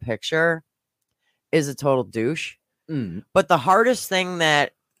out of the picture is a total douche. Mm. But the hardest thing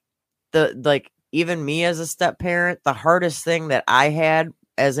that even me as a step parent, the hardest thing that I had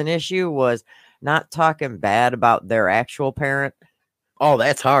as an issue was not talking bad about their actual parent. Oh,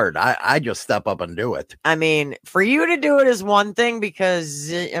 that's hard. I just step up and do it. I mean, for you to do it is one thing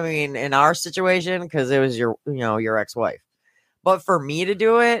because, I mean, in our situation, because it was your ex-wife. But for me to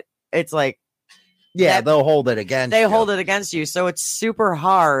do it, it's like, yeah, they'll hold it against you. They hold it against you. So it's super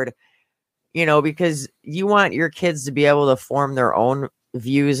hard, because you want your kids to be able to form their own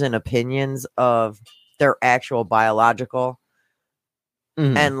views and opinions of their actual biological.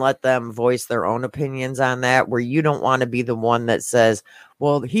 Mhm. And let them voice their own opinions on that, where you don't want to be the one that says,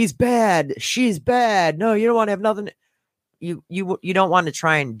 well, he's bad, she's bad. No, you don't want to have nothing. You don't want to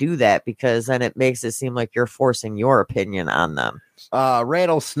try and do that, because then it makes it seem like you're forcing your opinion on them.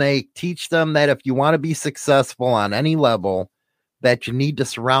 Rattlesnake, teach them that if you want to be successful on any level, that you need to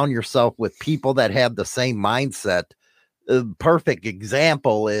surround yourself with people that have the same mindset. A perfect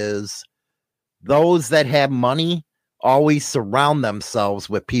example is those that have money always surround themselves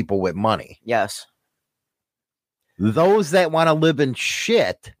with people with money. Yes. Those that want to live in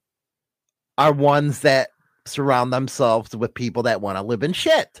shit are ones that surround themselves with people that want to live in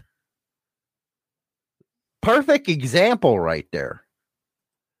shit. Perfect example right there.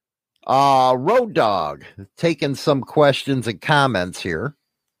 Road Dog, taking some questions and comments here.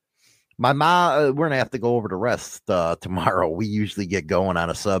 My mom, we're gonna have to go over the rest tomorrow. We usually get going on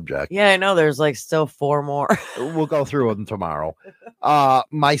a subject. Yeah, I know. There's like still 4 more. We'll go through them tomorrow.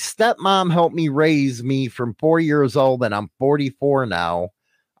 My stepmom helped me raise me from 4 years old, and I'm 44 now.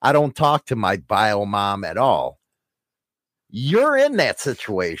 I don't talk to my bio mom at all. You're in that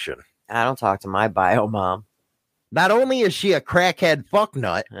situation. I don't talk to my bio mom. Not only is she a crackhead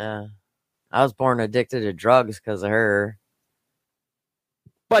fucknut. Yeah. I was born addicted to drugs because of her.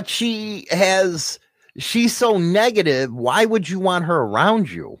 But she's so negative. Why would you want her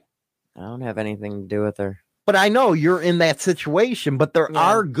around you? I don't have anything to do with her. But I know you're in that situation, but there Yeah.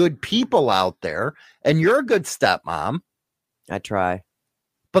 are good people out there, and you're a good stepmom. I try.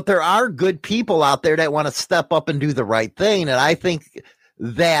 But there are good people out there that want to step up and do the right thing. And I think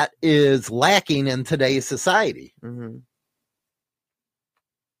that is lacking in today's society. Mm-hmm.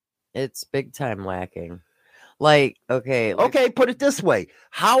 It's big time lacking. Like, okay. Okay, put it this way.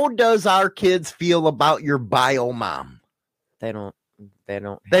 How does our kids feel about your bio mom? They don't.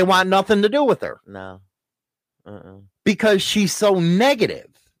 They want nothing to do with her. No. Because she's so negative.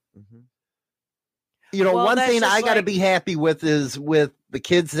 Mm-hmm. Well, one that's thing just I got to like- be happy with is with the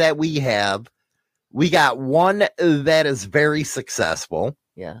kids that we have, we got one that is very successful.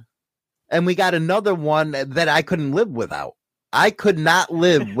 Yeah. And we got another one that I couldn't live without. I could not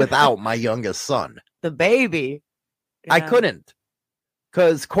live without my youngest son. The baby. I Yeah. couldn't.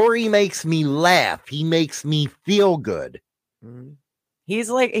 Because Corey makes me laugh. He makes me feel good. Mhm. He's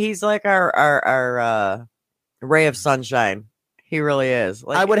like our ray of sunshine. He really is.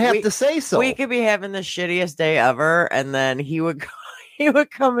 Like, I would have to say so. We could be having the shittiest day ever, and then he would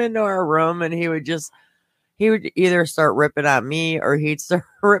come into our room, and he would either start ripping on me, or he'd start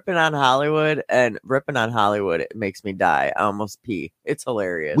ripping on Hollywood. And ripping on Hollywood, it makes me die. I almost pee. It's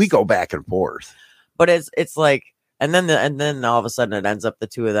hilarious. We go back and forth. But it's like, and then all of a sudden it ends up the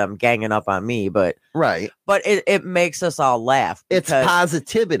two of them ganging up on me. But Right. it makes us all laugh. It's because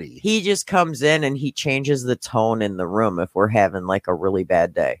positivity. he just comes in and he changes the tone in the room if we're having like a really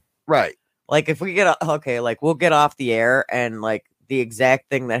bad day. Right. Like if we we'll get off the air, and like the exact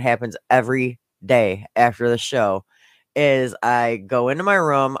thing that happens every day after the show is I go into my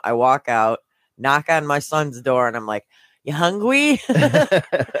room, I walk out, knock on my son's door, and I'm like, "You hungry?"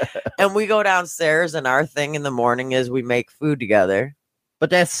 And we go downstairs, and our thing in the morning is we make food together.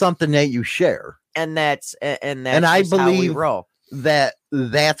 But that's something that you share. And that's I just how we believe roll.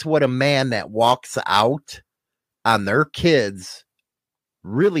 That's what a man that walks out on their kids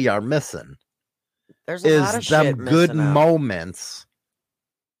really are missing. There's a lot of Is them shit good missing out. moments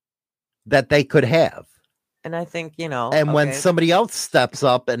that they could have. And I think, And when okay, somebody else steps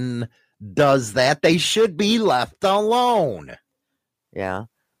up and does that, they should be left alone. yeah.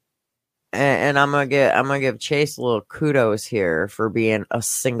 and I'm gonna give Chase a little kudos here for being a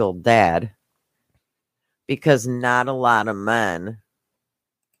single dad, because not a lot of men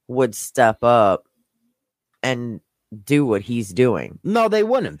would step up and do what he's doing. No, they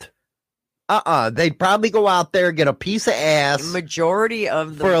wouldn't. They'd probably go out there, get a piece of ass Majority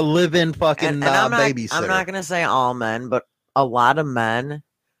of the for a live-in fucking and I'm babysitter. I'm not gonna say all men, but a lot of men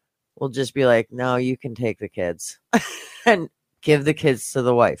will just be like, "No, you can take the kids," and give the kids to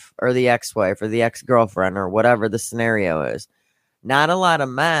the wife or the ex-wife or the ex-girlfriend or whatever the scenario is. Not a lot of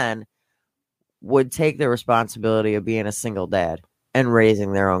men would take the responsibility of being a single dad and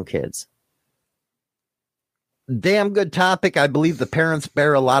raising their own kids. Damn good topic. I believe the parents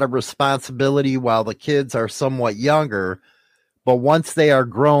bear a lot of responsibility while the kids are somewhat younger, but once they are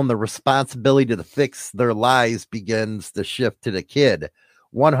grown, the responsibility to fix their lives begins to shift to the kid.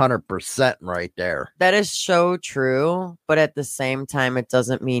 100% right there. That is so true, but at the same time, it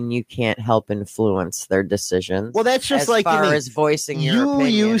doesn't mean you can't help influence their decisions. Well, that's just as like far as voicing your you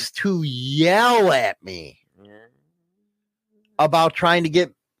opinion. used to yell at me about trying to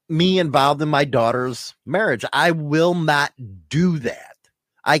get me involved in my daughter's marriage. I will not do that.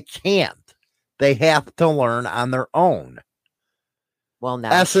 I can't. They have to learn on their own. Well,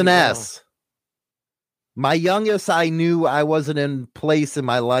 now S&S. My youngest, I knew I wasn't in place in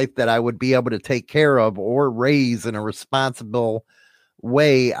my life that I would be able to take care of or raise in a responsible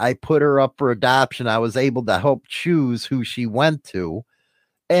way. I put her up for adoption. I was able to help choose who she went to.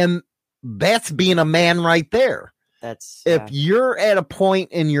 And that's being a man right there. That's If you're at a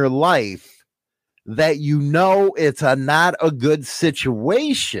point in your life that you know it's not a good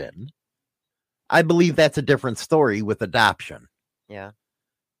situation, I believe that's a different story with adoption. yeah.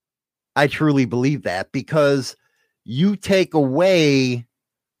 I truly believe that, because you take away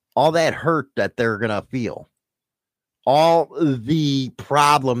all that hurt that they're going to feel, all the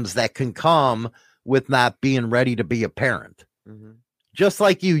problems that can come with not being ready to be a parent. Mm-hmm. Just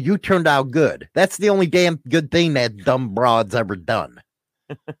like you turned out good. That's the only damn good thing that dumb broad's ever done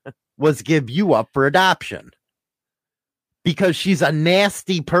was give you up for adoption, because she's a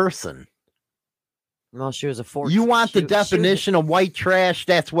nasty person. Well, she was a 14. You want the definition of white trash?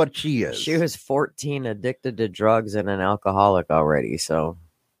 That's what she is. She was 14, addicted to drugs, and an alcoholic already. So,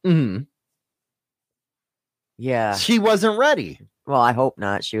 yeah. She wasn't ready. Well, I hope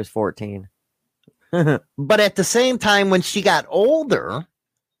not. She was 14. But at the same time, when she got older,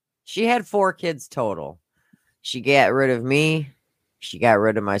 she had 4 kids total. She got rid of me. She got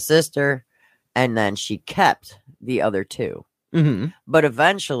rid of my sister. And then she kept the other 2. But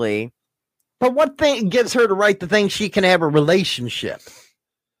eventually... But what thing gives her the right to think she can have a relationship?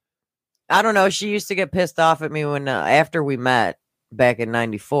 I don't know. She used to get pissed off at me when after we met back in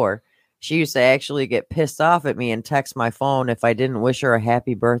 '94. She used to actually get pissed off at me and text my phone if I didn't wish her a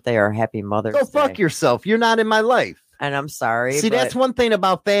happy birthday or a happy Mother's Day. Go fuck yourself. You're not in my life. And I'm sorry. See, that's one thing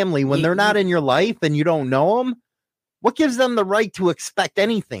about family. When they're not in your life and you don't know them, what gives them the right to expect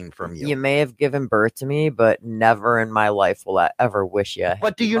anything from you? You may have given birth to me, but never in my life will I ever wish you.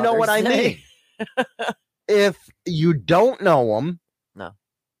 But do you know what I mean? If you don't know them, no,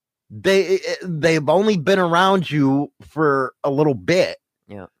 they've only been around you for a little bit.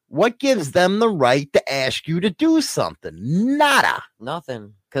 Yeah. What gives them the right to ask you to do something? Nada.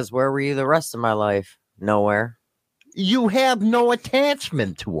 Nothing. Because where were you the rest of my life? Nowhere. You have no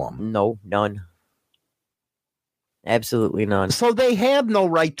attachment to them. No, none. Absolutely none. So they have no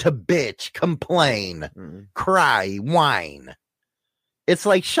right to bitch, complain, cry, whine. It's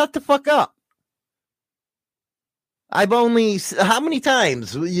like, shut the fuck up. I've only, how many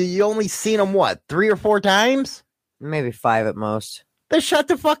times? You only seen them, what, 3 or 4 times? Maybe 5 at most. Then shut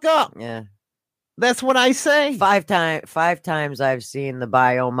the fuck up. Yeah. That's what I say. 5 times I've seen the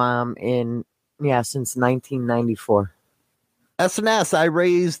bio mom since 1994. S&S, I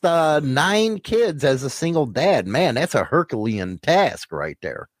raised 9 kids as a single dad. Man, that's a Herculean task right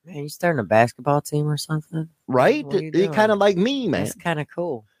there. Man, you starting a basketball team or something? Right? What are you You're kind of like me, man. That's kind of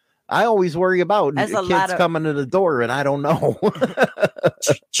cool. I always worry about That's kids coming to the door and I don't know.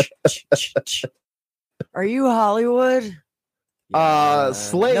 Are you Hollywood?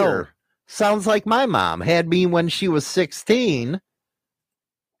 Slayer. No. Sounds like my mom had me when she was 16.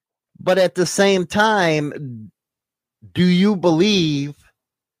 But at the same time, do you believe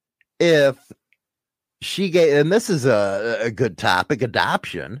if she gave, and this is a good topic,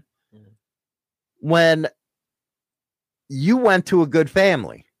 adoption, when you went to a good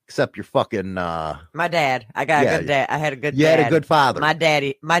family, except your fucking my dad. I got a good dad. I had a good dad. You had a good father. My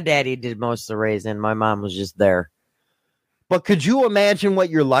daddy did most of the raising. My mom was just there. But could you imagine what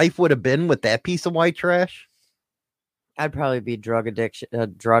your life would have been with that piece of white trash? I'd probably be drug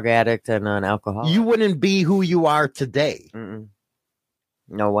addict, and an alcoholic. You wouldn't be who you are today. Mm-mm.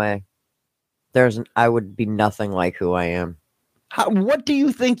 No way. I would be nothing like who I am. What do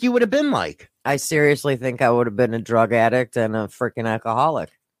you think you would have been like? I seriously think I would have been a drug addict and a freaking alcoholic,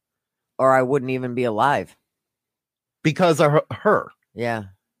 or I wouldn't even be alive. Because of her. Yeah.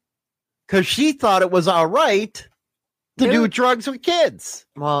 Because she thought it was all right to do drugs with kids.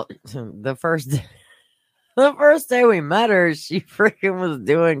 Well, the first day we met her, she freaking was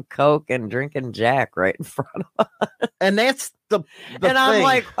doing coke and drinking Jack right in front of us. And that's the and thing. I'm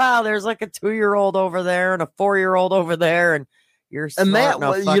like, wow, there's like a 2-year-old over there and a 4-year-old over there, and you're and that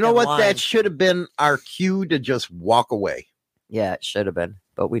you know what line. That should have been our cue to just walk away. Yeah, it should have been,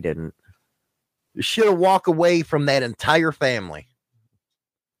 but we didn't. Should have walked away from that entire family.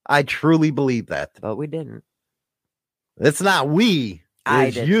 I truly believe that, but we didn't. It's not we.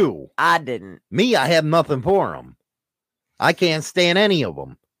 It's you. I didn't. Me, I have nothing for them. I can't stand any of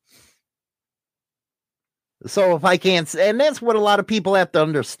them. So if I can't, and that's what a lot of people have to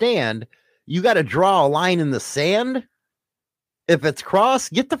understand. You got to draw a line in the sand. If it's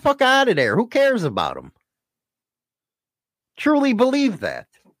crossed, get the fuck out of there. Who cares about them? Truly believe that.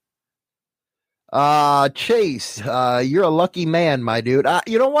 Chase, you're a lucky man, my dude.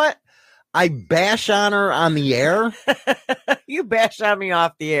 You know what? I bash on her on the air. You bash on me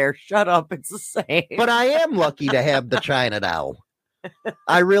off the air. Shut up. It's the same. But I am lucky to have the China doll.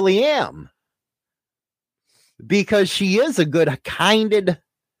 I really am. Because she is a good-kinded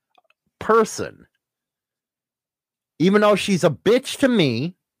person. Even though she's a bitch to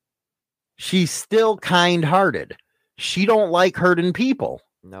me, she's still kind-hearted. She don't like hurting people.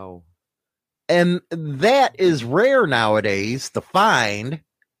 No. And that is rare nowadays to find,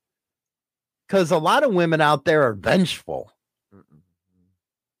 because a lot of women out there are vengeful.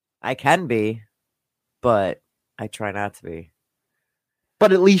 I can be, but I try not to be.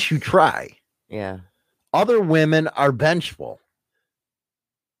 But at least you try. Yeah. Other women are vengeful.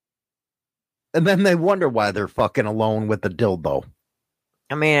 And then they wonder why they're fucking alone with a dildo.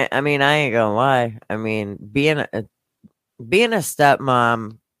 I mean, I ain't gonna lie. I mean, being a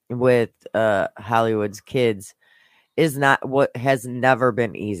stepmom with Hollywood's kids is not what has never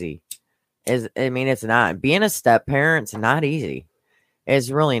been easy. It's not. Being a step parent's not easy. It's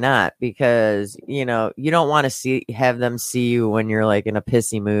really not, because you don't want to have them see you when you're like in a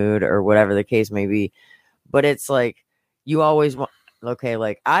pissy mood or whatever the case may be. But it's like you always want. Okay,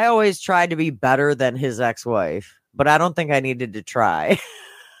 like I always tried to be better than his ex-wife, but I don't think I needed to try.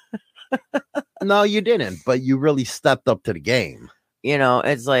 No, you didn't, but you really stepped up to the game.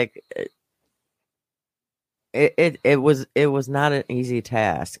 It's like it was not an easy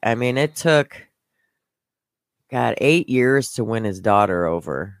task. I mean, it took 8 years to win his daughter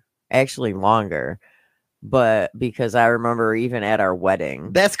over. Actually longer. But because I remember even at our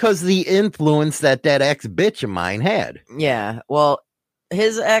wedding. That's because the influence that ex bitch of mine had. Yeah. Well,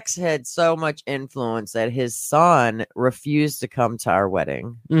 his ex had so much influence that his son refused to come to our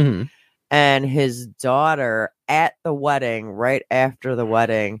wedding. Mm-hmm. And his daughter at the wedding, right after the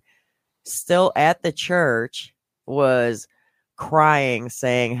wedding, still at the church, was crying,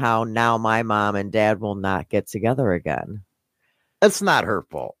 saying how now my mom and dad will not get together again. It's not her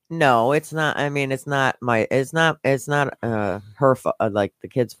fault. No, it's not. I mean, it's not her fault, like the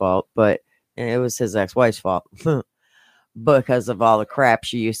kid's fault, but it was his ex-wife's fault because of all the crap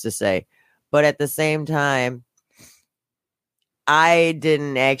she used to say. But at the same time, I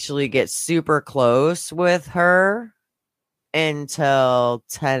didn't actually get super close with her until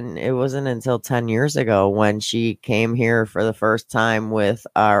it wasn't until 10 years ago when she came here for the first time with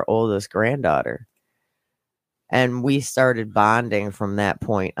our oldest granddaughter. And we started bonding from that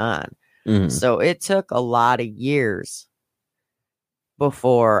point on. Mm-hmm. So it took a lot of years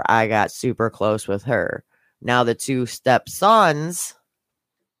before I got super close with her. Now the two stepsons,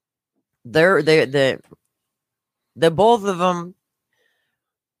 the both of them.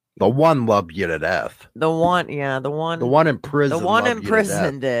 The one loved you to death. The one in prison. The one in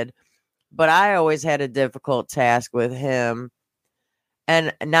prison did. But I always had a difficult task with him.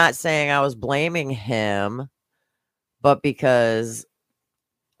 And not saying I was blaming him, but because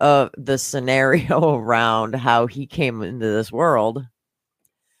of the scenario around how he came into this world.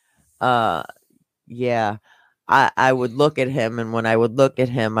 Yeah. I would look at him, and when I would look at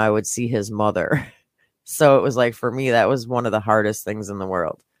him, I would see his mother. So it was like, for me, that was one of the hardest things in the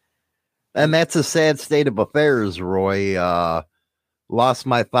world. And that's a sad state of affairs, Roy. Lost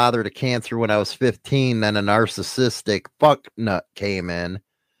my father to cancer when I was 15. Then a narcissistic fucknut came in.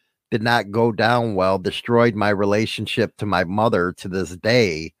 Did not go down well. Destroyed my relationship to my mother to this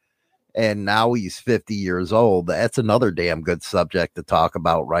day. and now he's 50 years old. That's another damn good subject to talk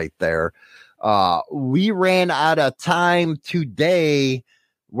about right there. We ran out of time today.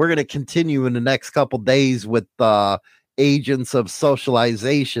 We're going to continue in the next couple days with Agents of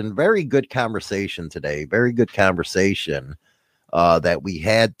Socialization. Very good conversation today. Very good conversation that we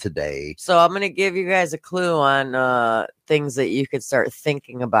had today. So I'm going to give you guys a clue on things that you could start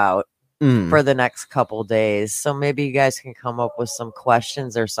thinking about for the next couple days. So maybe you guys can come up with some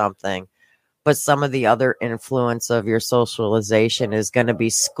questions or something. But some of the other influence of your socialization is going to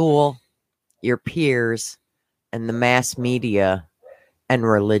be school, your peers, and the mass media and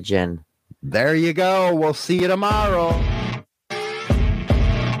religion. There you go. We'll see you tomorrow.